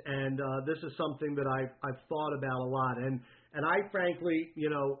 magazines, and this is something that I've thought about a lot. And I frankly, you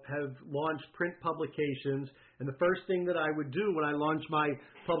know, have launched print publications. And the first thing that I would do when I launched my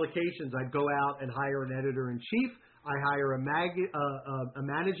publications, I'd go out and hire an editor-in-chief. I hire a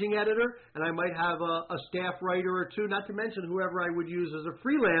managing editor, and I might have a staff writer or two, not to mention whoever I would use as a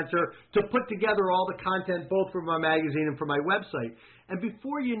freelancer to put together all the content both for my magazine and for my website. And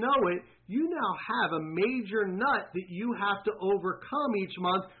before you know it, you now have a major nut that you have to overcome each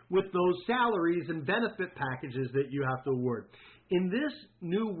month with those salaries and benefit packages that you have to award. In this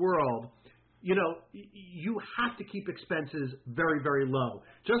new world, you know, you have to keep expenses very, very low.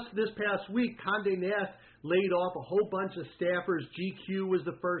 Just this past week, Condé Nast laid off a whole bunch of staffers. GQ was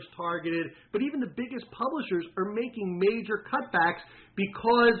the first targeted. But even the biggest publishers are making major cutbacks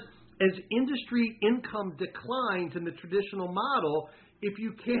because as industry income declines in the traditional model, if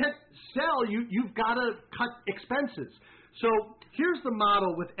you can't sell, you've got to cut expenses. So here's the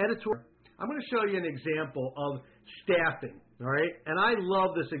model with editorial. I'm going to show you an example of staffing, all right? And I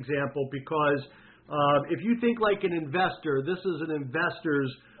love this example because if you think like an investor, this is an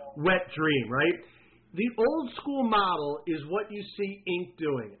investor's wet dream, right? The old school model is what you see Inc.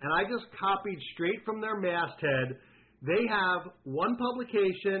 doing. And I just copied straight from their masthead. They have one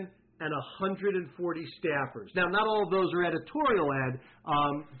publication and 140 staffers. Now, not all of those are editorial ed,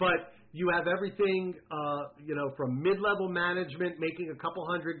 but you have everything, from mid-level management making a couple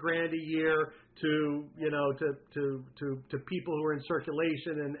 $100,000 a year to people who are in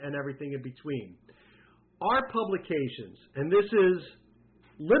circulation and everything in between. Our publications, and this is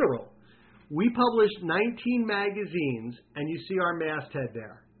literal, we publish 19 magazines, and you see our masthead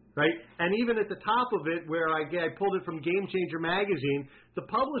there, right? And even at the top of it, where I pulled it from Game Changer magazine, the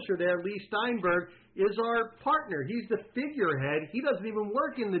publisher there, Lee Steinberg, is our partner. He's the figurehead. He doesn't even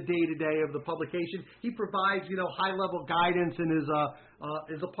work in the day-to-day of the publication. He provides, high-level guidance and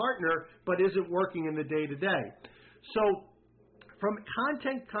is a partner, but isn't working in the day-to-day. So from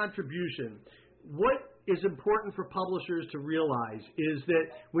content contribution, what is important for publishers to realize is that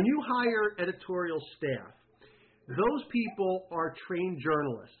when you hire editorial staff, those people are trained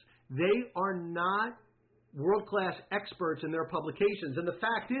journalists. They are not world-class experts in their publications. And the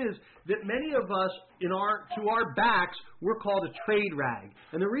fact is that many of us, to our backs, we're called a trade rag.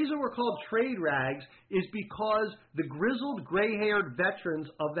 And the reason we're called trade rags is because the grizzled, gray-haired veterans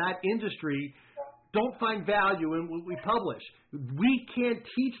of that industry don't find value in what we publish. We can't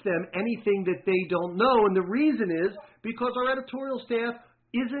teach them anything that they don't know. And the reason is because our editorial staff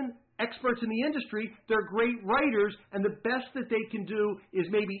isn't experts in the industry. They're great writers, and the best that they can do is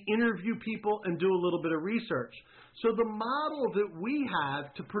maybe interview people and do a little bit of research. So the model that we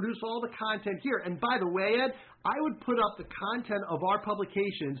have to produce all the content here, and by the way, Ed, I would put up the content of our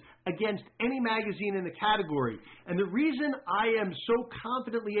publications against any magazine in the category. And the reason I am so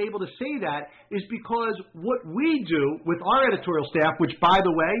confidently able to say that is because what we do with our editorial staff, which by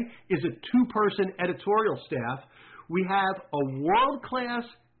the way is a 2-person editorial staff, we have a world-class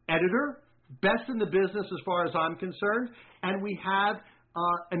editor, best in the business as far as I'm concerned, and we have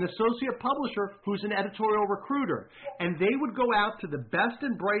an associate publisher who's an editorial recruiter. And they would go out to the best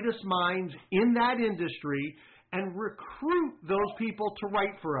and brightest minds in that industry and recruit those people to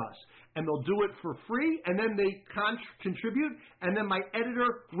write for us. And they'll do it for free, and then they contribute, and then my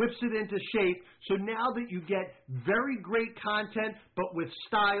editor whips it into shape. So now that you get very great content, but with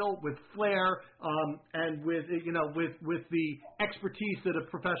style, with flair, and with the expertise that a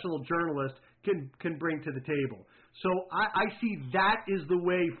professional journalist can bring to the table. So I see that is the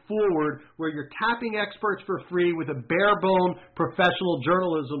way forward, where you're tapping experts for free with a bare-bone professional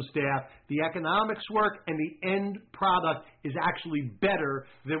journalism staff. The economics work, and the end product is actually better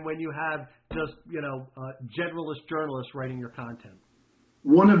than when you have just, generalist journalists writing your content.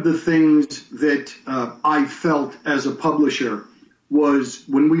 One of the things that I felt as a publisher was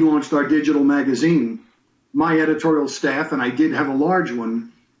when we launched our digital magazine, my editorial staff, and I did have a large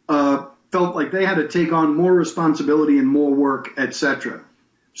one, felt like they had to take on more responsibility and more work, etc.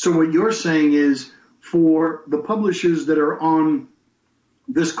 So what you're saying is, for the publishers that are on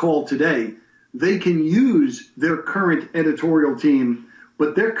this call today, they can use their current editorial team,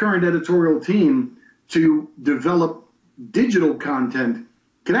 but their current editorial team to develop digital content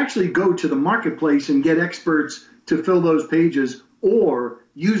can actually go to the marketplace and get experts to fill those pages or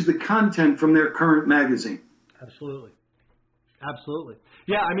use the content from their current magazine. Absolutely. Absolutely.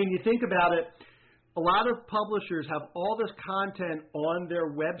 Yeah, I mean, you think about it, a lot of publishers have all this content on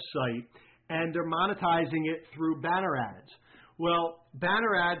their website, and they're monetizing it through banner ads. Well,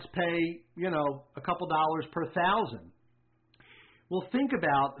 banner ads pay, a couple dollars per 1,000. Well, think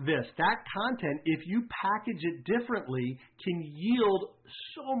about this. That content, if you package it differently, can yield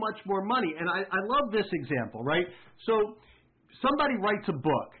so much more money. And I love this example, right? So somebody writes a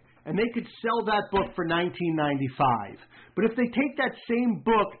book, and they could sell that book for $19.95. But if they take that same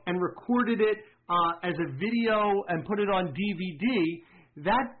book and recorded it as a video and put it on DVD,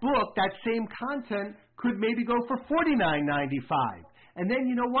 that book, that same content, could maybe go for $49.95. And then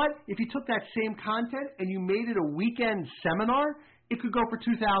you know what? If you took that same content and you made it a weekend seminar, it could go for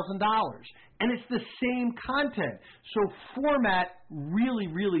 $2,000. And it's the same content. So format really,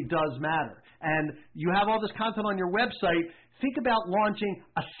 really does matter. And you have all this content on your website. Think about launching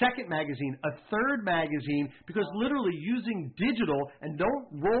a second magazine, a third magazine, because literally using digital, and don't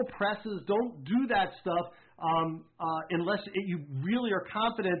roll presses, don't do that stuff unless you really are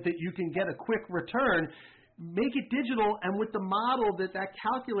confident that you can get a quick return. Make it digital, and with the model that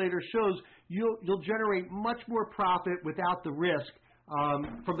calculator shows, you'll generate much more profit without the risk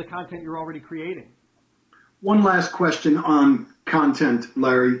from the content you're already creating. One last question on content,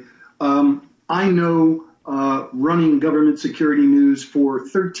 Larry. I know running government security news for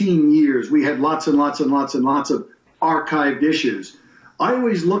 13 years, we had lots and lots and lots and lots of archived issues. I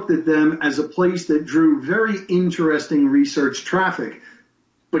always looked at them as a place that drew very interesting research traffic,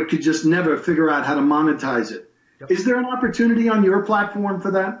 but could just never figure out how to monetize it. Yep. Is there an opportunity on your platform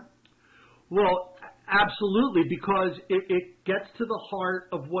for that? Well, absolutely, because it gets to the heart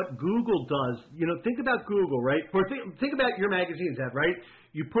of what Google does. You know, think about Google, right? Or think about your magazine's ad, right?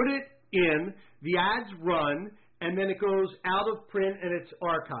 You put it in, the ads run, and then it goes out of print and it's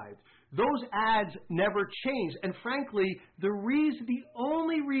archived. Those ads never change. And frankly, the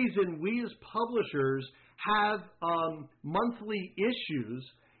only reason we as publishers have monthly issues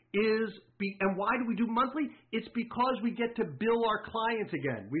and why do we do monthly? It's because we get to bill our clients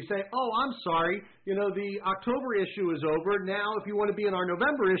again. We say, oh, I'm sorry, the October issue is over. Now, if you want to be in our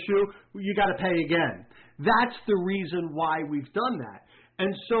November issue, you got to pay again. That's the reason why we've done that.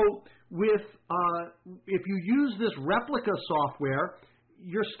 And so if you use this Replica software,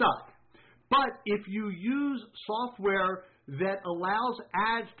 you're stuck. But if you use software that allows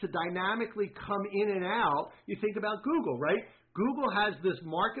ads to dynamically come in and out, you think about Google, right? Google has this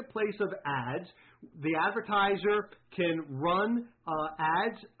marketplace of ads. The advertiser can run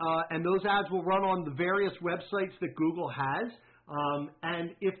ads, and those ads will run on the various websites that Google has.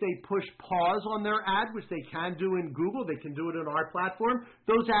 And if they push pause on their ad, which they can do in Google, they can do it on our platform,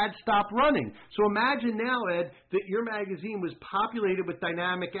 those ads stop running. So imagine now, Ed, that your magazine was populated with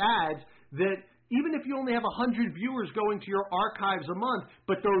dynamic ads that even if you only have 100 viewers going to your archives a month,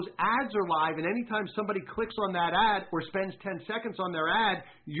 but those ads are live, and anytime somebody clicks on that ad or spends 10 seconds on their ad,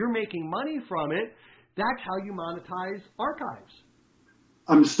 you're making money from it. That's how you monetize archives.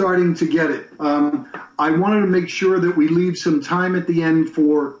 I'm starting to get it. I wanted to make sure that we leave some time at the end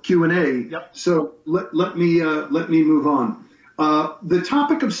for Q&A. Yep. So let me move on. The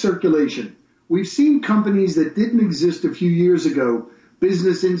topic of circulation. We've seen companies that didn't exist a few years ago,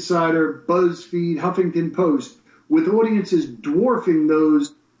 Business Insider, BuzzFeed, Huffington Post, with audiences dwarfing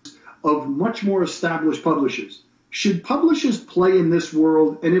those of much more established publishers. Should publishers play in this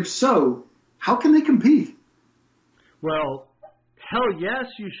world? And if so, how can they compete? Well, hell yes,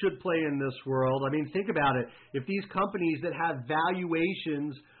 you should play in this world. I mean, think about it. If these companies that have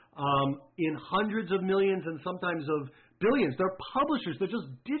valuations in hundreds of millions and sometimes of billions, they're publishers. They're just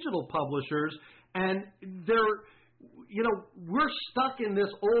digital publishers. And we're stuck in this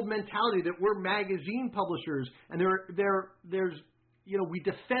old mentality that we're magazine publishers and we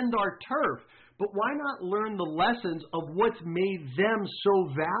defend our turf. But why not learn the lessons of what's made them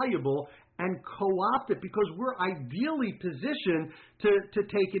so valuable and co-opt it, because we're ideally positioned to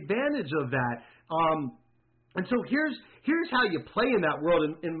take advantage of that. And so here's how you play in that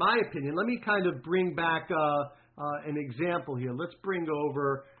world, in my opinion. Let me kind of bring back an example here. Let's bring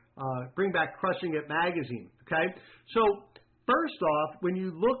back Crushing It magazine, okay? So first off, when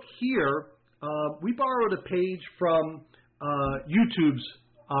you look here, we borrowed a page from YouTube's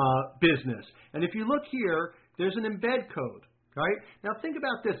business. And if you look here, there's an embed code, right? Now think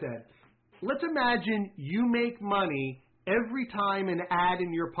about this, Ed. Let's imagine you make money every time an ad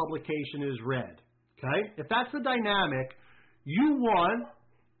in your publication is read, okay? If that's the dynamic, you want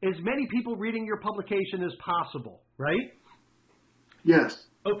as many people reading your publication as possible, right? Yes.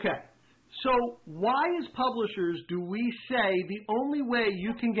 Okay. So why as publishers do we say the only way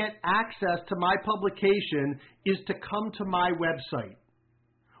you can get access to my publication is to come to my website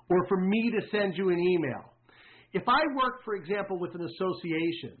or for me to send you an email? If I worked, for example, with an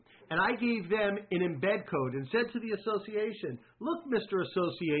association and I gave them an embed code and said to the association, look, Mr.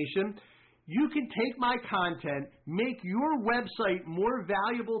 Association, you can take my content, make your website more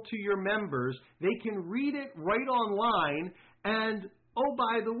valuable to your members. They can read it right online. And, oh,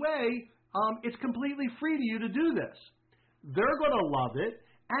 by the way, it's completely free to you to do this. They're going to love it.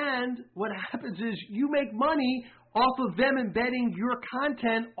 And what happens is you make money off of them embedding your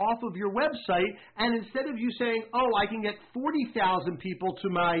content off of your website, and instead of you saying, oh, I can get 40,000 people to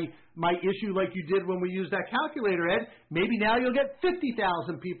my issue like you did when we used that calculator, Ed, maybe now you'll get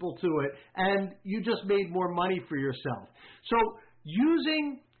 50,000 people to it, and you just made more money for yourself. So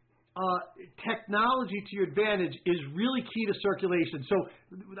using technology to your advantage is really key to circulation. So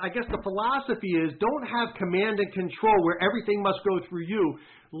I guess the philosophy is don't have command and control where everything must go through you.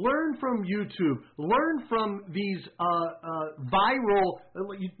 Learn from YouTube. Learn from these viral,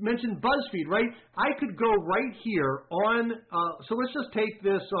 you mentioned BuzzFeed, right? I could go right here on, so let's just take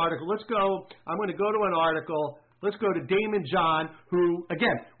this article. I'm going to go to an article. Let's go to Damon John, who,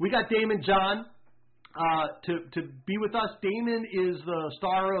 again, we got Damon John to be with us. Damon is the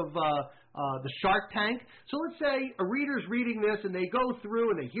star of the Shark Tank. So let's say a reader's reading this and they go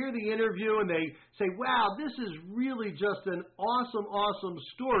through and they hear the interview and they say, wow, this is really just an awesome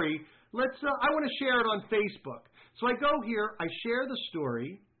story. I want to share it on Facebook. So I go here, I share the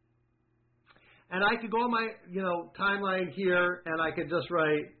story, and I could go on my timeline here and I could just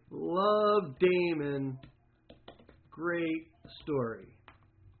write, love Damon, great story.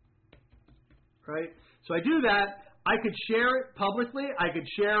 Right? So I do that. I could share it publicly. I could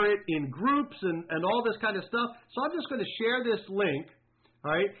share it in groups and all this kind of stuff. So I'm just going to share this link.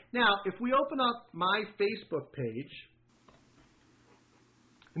 All right. Now, if we open up my Facebook page,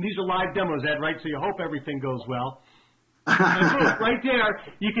 and these are live demos, Ed, right? So you hope everything goes well. And boom, right there,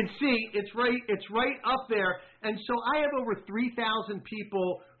 you can see it's right up there. And so I have over 3,000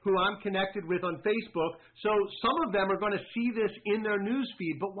 people who I'm connected with on Facebook. So some of them are going to see this in their news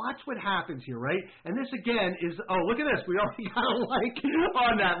feed. But watch what happens here, right? And this again is, oh, look at this. We already got a like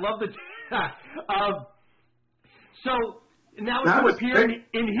on that. Love the so now it's going to appear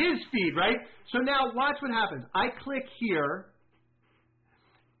in his feed, right? So now watch what happens. I click here,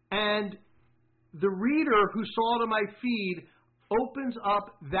 and the reader who saw it on my feed opens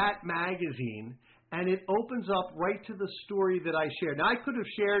up that magazine, and it opens up right to the story that I shared. Now, I could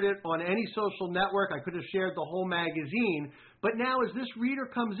have shared it on any social network. I could have shared the whole magazine. But now as this reader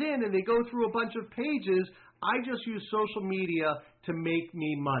comes in and they go through a bunch of pages, I just use social media to make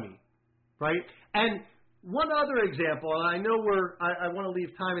me money, right? And one other example, and I know I want to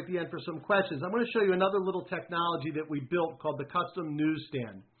leave time at the end for some questions. I'm going to show you another little technology that we built called the custom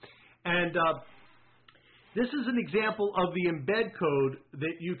newsstand. And this is an example of the embed code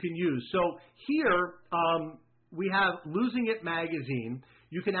that you can use. So here we have Losing It magazine.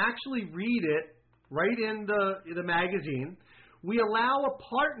 You can actually read it right in the magazine. We allow a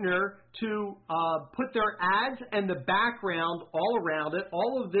partner to put their ads and the background all around it.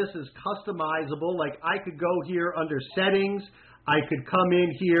 All of this is customizable. Like I could go here under settings. I could come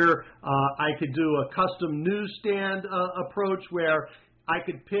in here. I could do a custom newsstand approach where I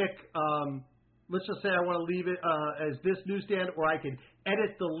could pick, let's just say I want to leave it as this newsstand, or I could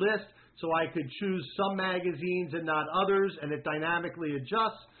edit the list so I could choose some magazines and not others, and it dynamically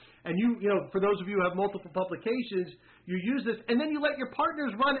adjusts. And you know, for those of you who have multiple publications, you use this, and then you let your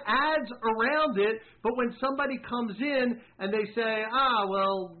partners run ads around it. But when somebody comes in and they say,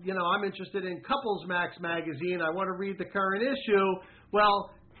 well, you know, I'm interested in Couples Max magazine, I want to read the current issue. Well,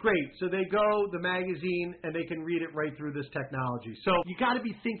 great. So they go the magazine and they can read it right through this technology. So you got to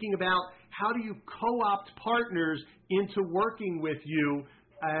be thinking about how do you co-opt partners into working with you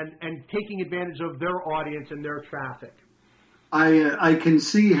and taking advantage of their audience and their traffic. I can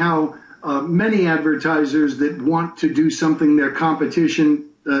see how many advertisers that want to do something their competition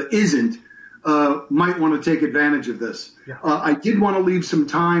isn't might want to take advantage of this. Yeah. I did want to leave some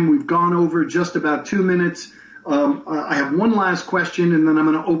time. We've gone over just about 2 minutes. I have one last question, and then I'm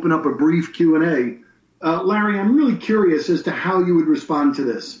going to open up a brief Q&A. Larry, I'm really curious as to how you would respond to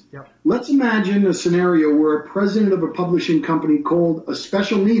this. Yep. Let's imagine a scenario where a president of a publishing company called a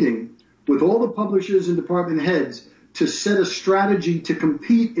special meeting with all the publishers and department heads to set a strategy to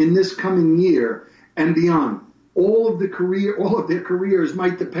compete in this coming year and beyond. All of their careers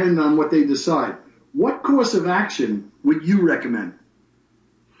might depend on what they decide. What course of action would you recommend?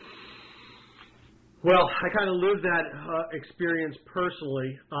 Well, I kind of lived that experience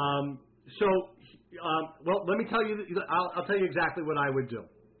personally. Well, let me tell you, I'll tell you exactly what I would do.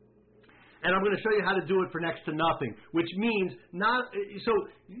 And I'm going to show you how to do it for next to nothing, which means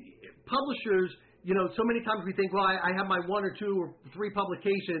publishers, you know, so many times we think, well, I have my 1 or 2 or 3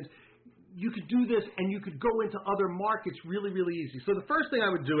 publications. You could do this and you could go into other markets really, really easy. So the first thing I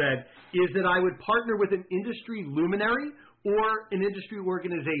would do, Ed, is that I would partner with an industry luminary or an industry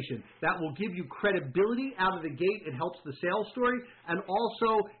organization. That will give you credibility out of the gate. It helps the sales story, and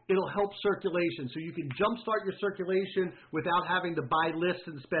also it'll help circulation. So you can jumpstart your circulation without having to buy lists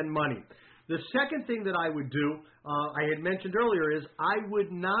and spend money. The second thing that I would do, I had mentioned earlier, is I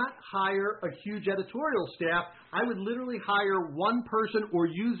would not hire a huge editorial staff. I would literally hire one person or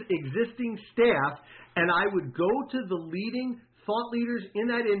use existing staff, and I would go to the leading thought leaders in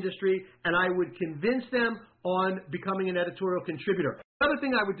that industry, and I would convince them on becoming an editorial contributor. Another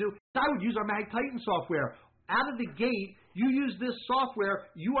thing I would do is I would use our MagTitan software. Out of the gate, you use this software,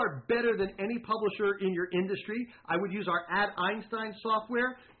 you are better than any publisher in your industry. I would use our Ad Einstein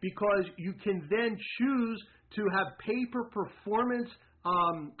software because you can then choose to have pay-per-performance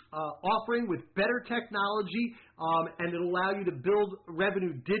offering with better technology, and it'll allow you to build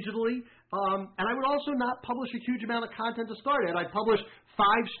revenue digitally. And I would also not publish a huge amount of content to start at. I'd publish 5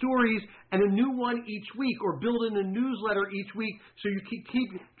 stories and a new one each week, or build in a newsletter each week, so you can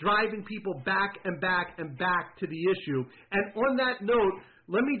keep driving people back and back and back to the issue. And on that note,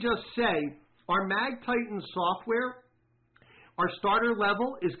 let me just say, our MagTitan software, our starter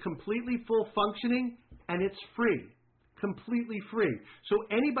level is completely full functioning, and it's free. Completely free. So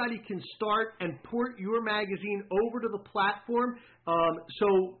anybody can start and port your magazine over to the platform.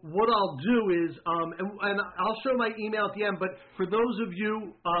 So what I'll do is, and I'll show my email at the end, but for those of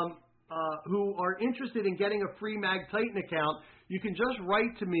you who are interested in getting a free MagTitan account, you can just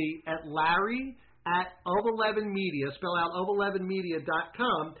write to me at Larry@of11media, spell out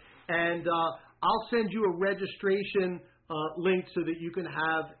of11media.com, and I'll send you a registration link so that you can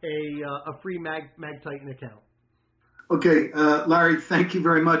have a free MagTitan account. Okay, Larry, thank you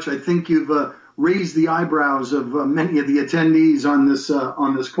very much. I think you've raised the eyebrows of many of the attendees on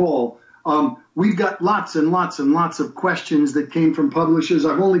this call. We've got lots and lots and lots of questions that came from publishers.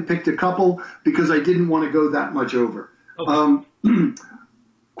 I've only picked a couple because I didn't want to go that much over. Okay.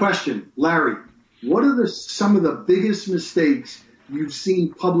 Question, Larry, what are some of the biggest mistakes you've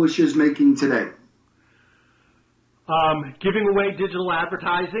seen publishers making today? Giving away digital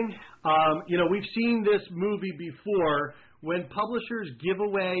advertising. We've seen this movie before. When publishers give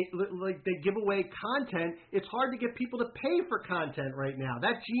away content, it's hard to get people to pay for content right now.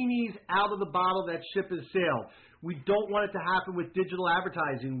 That genie's out of the bottle. That ship has sailed. We don't want it to happen with digital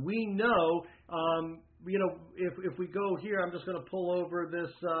advertising. We know, if we go here, I'm just going to pull over this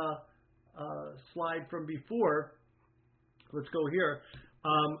slide from before. Let's go here.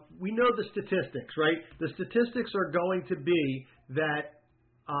 We know the statistics, right? The statistics are going to be that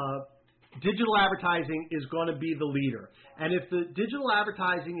digital advertising is going to be the leader. And if the digital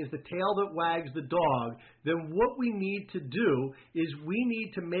advertising is the tail that wags the dog, then what we need to do is we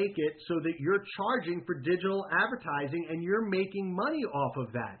need to make it so that you're charging for digital advertising and you're making money off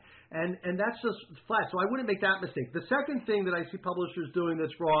of that. And that's just flat. So I wouldn't make that mistake. The second thing that I see publishers doing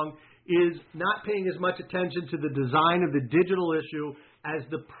that's wrong is not paying as much attention to the design of the digital issue as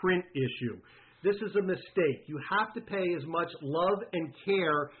the print issue. This is a mistake. You have to pay as much love and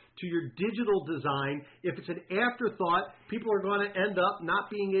care to your digital design. If it's an afterthought, people are going to end up not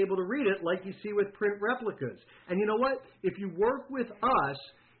being able to read it, like you see with print replicas. And you know what? If you work with us,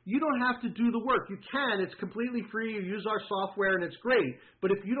 you don't have to do the work. You can. It's completely free. You use our software, and it's great.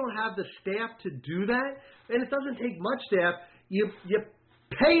 But if you don't have the staff to do that, and it doesn't take much staff, you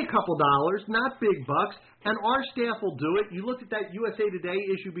pay a couple dollars, not big bucks, and our staff will do it. You looked at that USA Today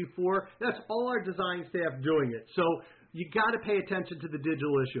issue before. That's all our design staff doing it. So you got to pay attention to the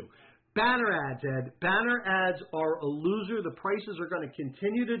digital issue. Banner ads, Ed. Banner ads are a loser. The prices are going to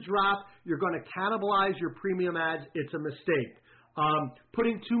continue to drop. You're going to cannibalize your premium ads. It's a mistake.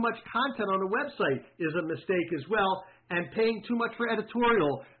 Putting too much content on a website is a mistake as well, and paying too much for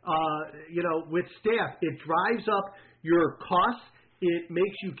editorial, with staff. It drives up your costs. It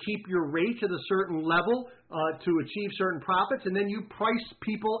makes you keep your rates at a certain level to achieve certain profits, and then you price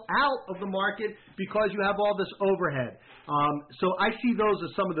people out of the market because you have all this overhead. So I see those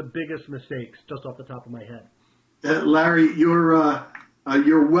as some of the biggest mistakes, just off the top of my head. Larry, you're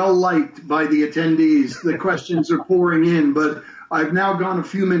well liked by the attendees. The questions are pouring in, but I've now gone a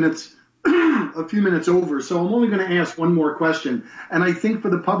few minutes over, so I'm only going to ask one more question. And I think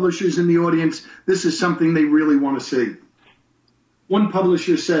for the publishers in the audience, this is something they really want to see. One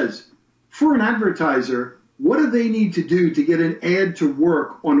publisher says, for an advertiser, what do they need to do to get an ad to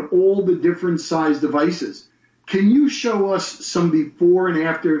work on all the different size devices? Can you show us some before and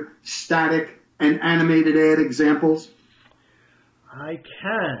after static and animated ad examples? I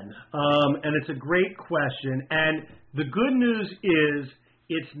can, and it's a great question. And the good news is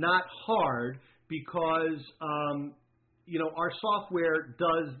it's not hard because, our software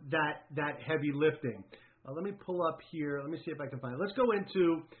does that heavy lifting. Let me pull up here. Let me see if I can find it. Let's go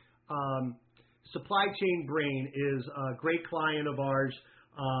into Supply Chain Brain is a great client of ours.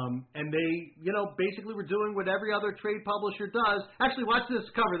 And they, basically were doing what every other trade publisher does. Actually, watch this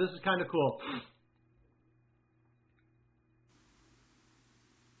cover. This is kind of cool.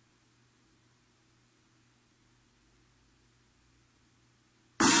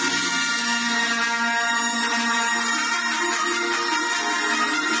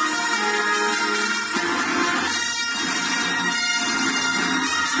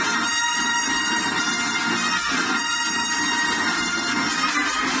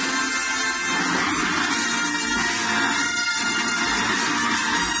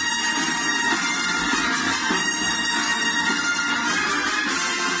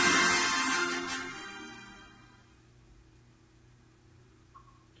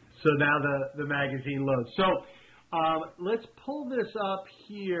 So now the magazine loads. So let's pull this up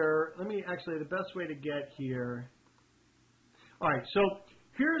here. Let me actually, the best way to get here. All right, so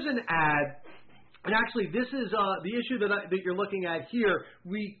here's an ad. And actually, this is the issue that you're looking at here.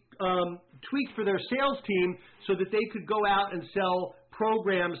 We tweaked for their sales team so that they could go out and sell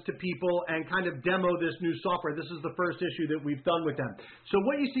programs to people and kind of demo this new software. This is the first issue that we've done with them. So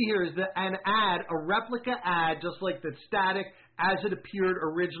what you see here is an ad, a replica ad, just like the static as it appeared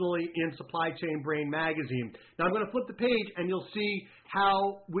originally in Supply Chain Brain magazine. Now I'm going to flip the page and you'll see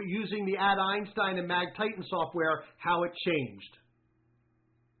how we're using the Ad Einstein and Mag Titan software, how it changed.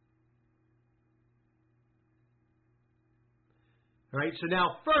 All right, so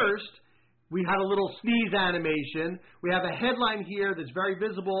now first, we had a little sneeze animation. We have a headline here that's very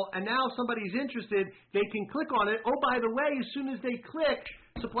visible, and now somebody's interested, they can click on it. Oh, by the way, as soon as they click,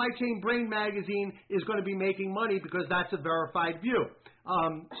 Supply Chain Brain magazine is going to be making money because that's a verified view.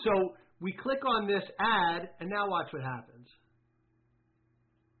 So we click on this ad, and now watch what happens.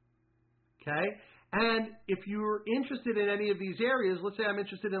 Okay? And if you're interested in any of these areas, let's say I'm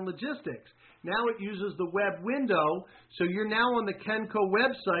interested in logistics. Now it uses the web window, so you're now on the Kenco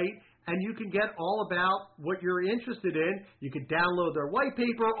website, and you can get all about what you're interested in. You can download their white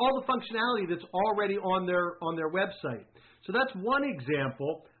paper, all the functionality that's already on their website. So that's one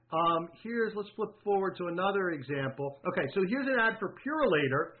example. Let's flip forward to another example. Okay, so here's an ad for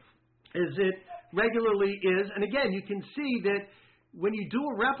Purolator, as it regularly is. And again, you can see that when you do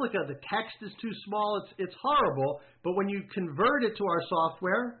a replica, the text is too small. It's horrible. But when you convert it to our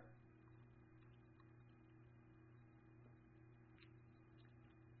software,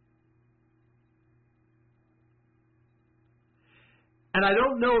 and I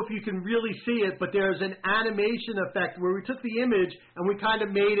don't know if you can really see it, but there's an animation effect where we took the image and we kind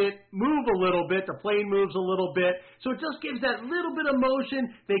of made it move a little bit. The plane moves a little bit. So it just gives that little bit of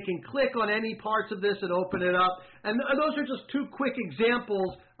motion. They can click on any parts of this and open it up. And those are just two quick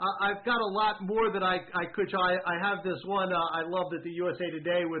examples. I've got a lot more that I could show. I have this one I loved at the USA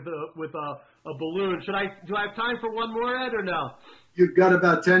Today with a balloon. Do I have time for one more, Ed, or no? You've got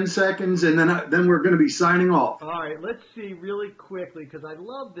about 10 seconds, and then we're going to be signing off. All right, let's see really quickly, because I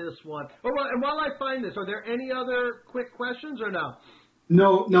love this one. Oh, well, and while I find this, are there any other quick questions or no?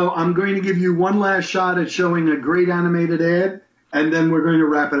 No, I'm going to give you one last shot at showing a great animated ad, and then we're going to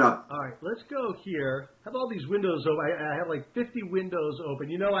wrap it up. All right, let's go here. I have all these windows open. I have like 50 windows open.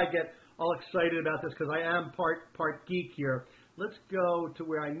 You know I get all excited about this because I am part geek here. Let's go to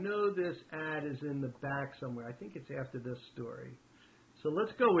where I know this ad is in the back somewhere. I think it's after this story. So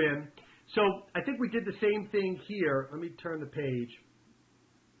let's go in. So I think we did the same thing here. Let me turn the page.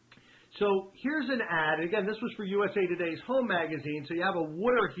 So here's an ad. Again, this was for USA Today's home magazine. So you have a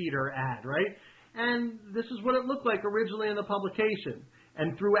water heater ad, right? And this is what it looked like originally in the publication.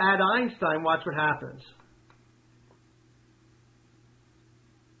 And through Ad Einstein, watch what happens.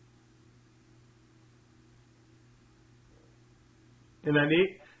 Isn't that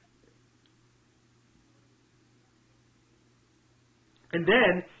neat? And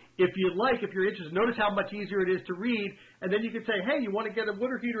then, if you're interested, notice how much easier it is to read. And then you can say, hey, you want to get a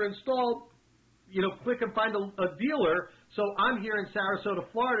water heater installed, click and find a dealer. So I'm here in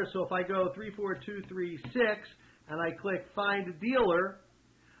Sarasota, Florida. So if I go 34236 and I click find a dealer,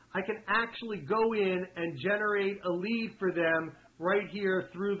 I can actually go in and generate a lead for them right here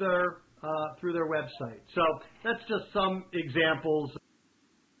through their website. So that's just some examples.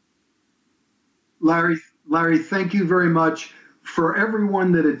 Larry, thank you very much. For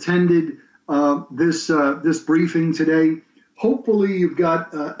everyone that attended this briefing today, hopefully you've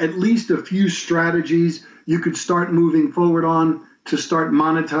got at least a few strategies you could start moving forward on to start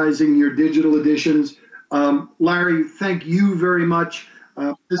monetizing your digital editions. Larry, thank you very much.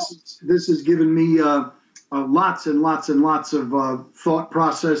 This has given me lots and lots and lots of thought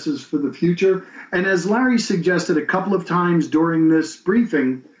processes for the future. And as Larry suggested a couple of times during this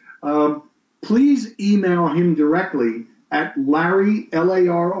briefing, please email him directly at Larry,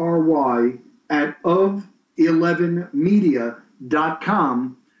 Larry, at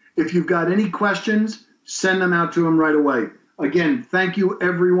of11media.com. If you've got any questions, send them out to him right away. Again, thank you,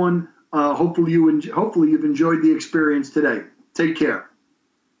 everyone. Hopefully you've enjoyed the experience today. Take care.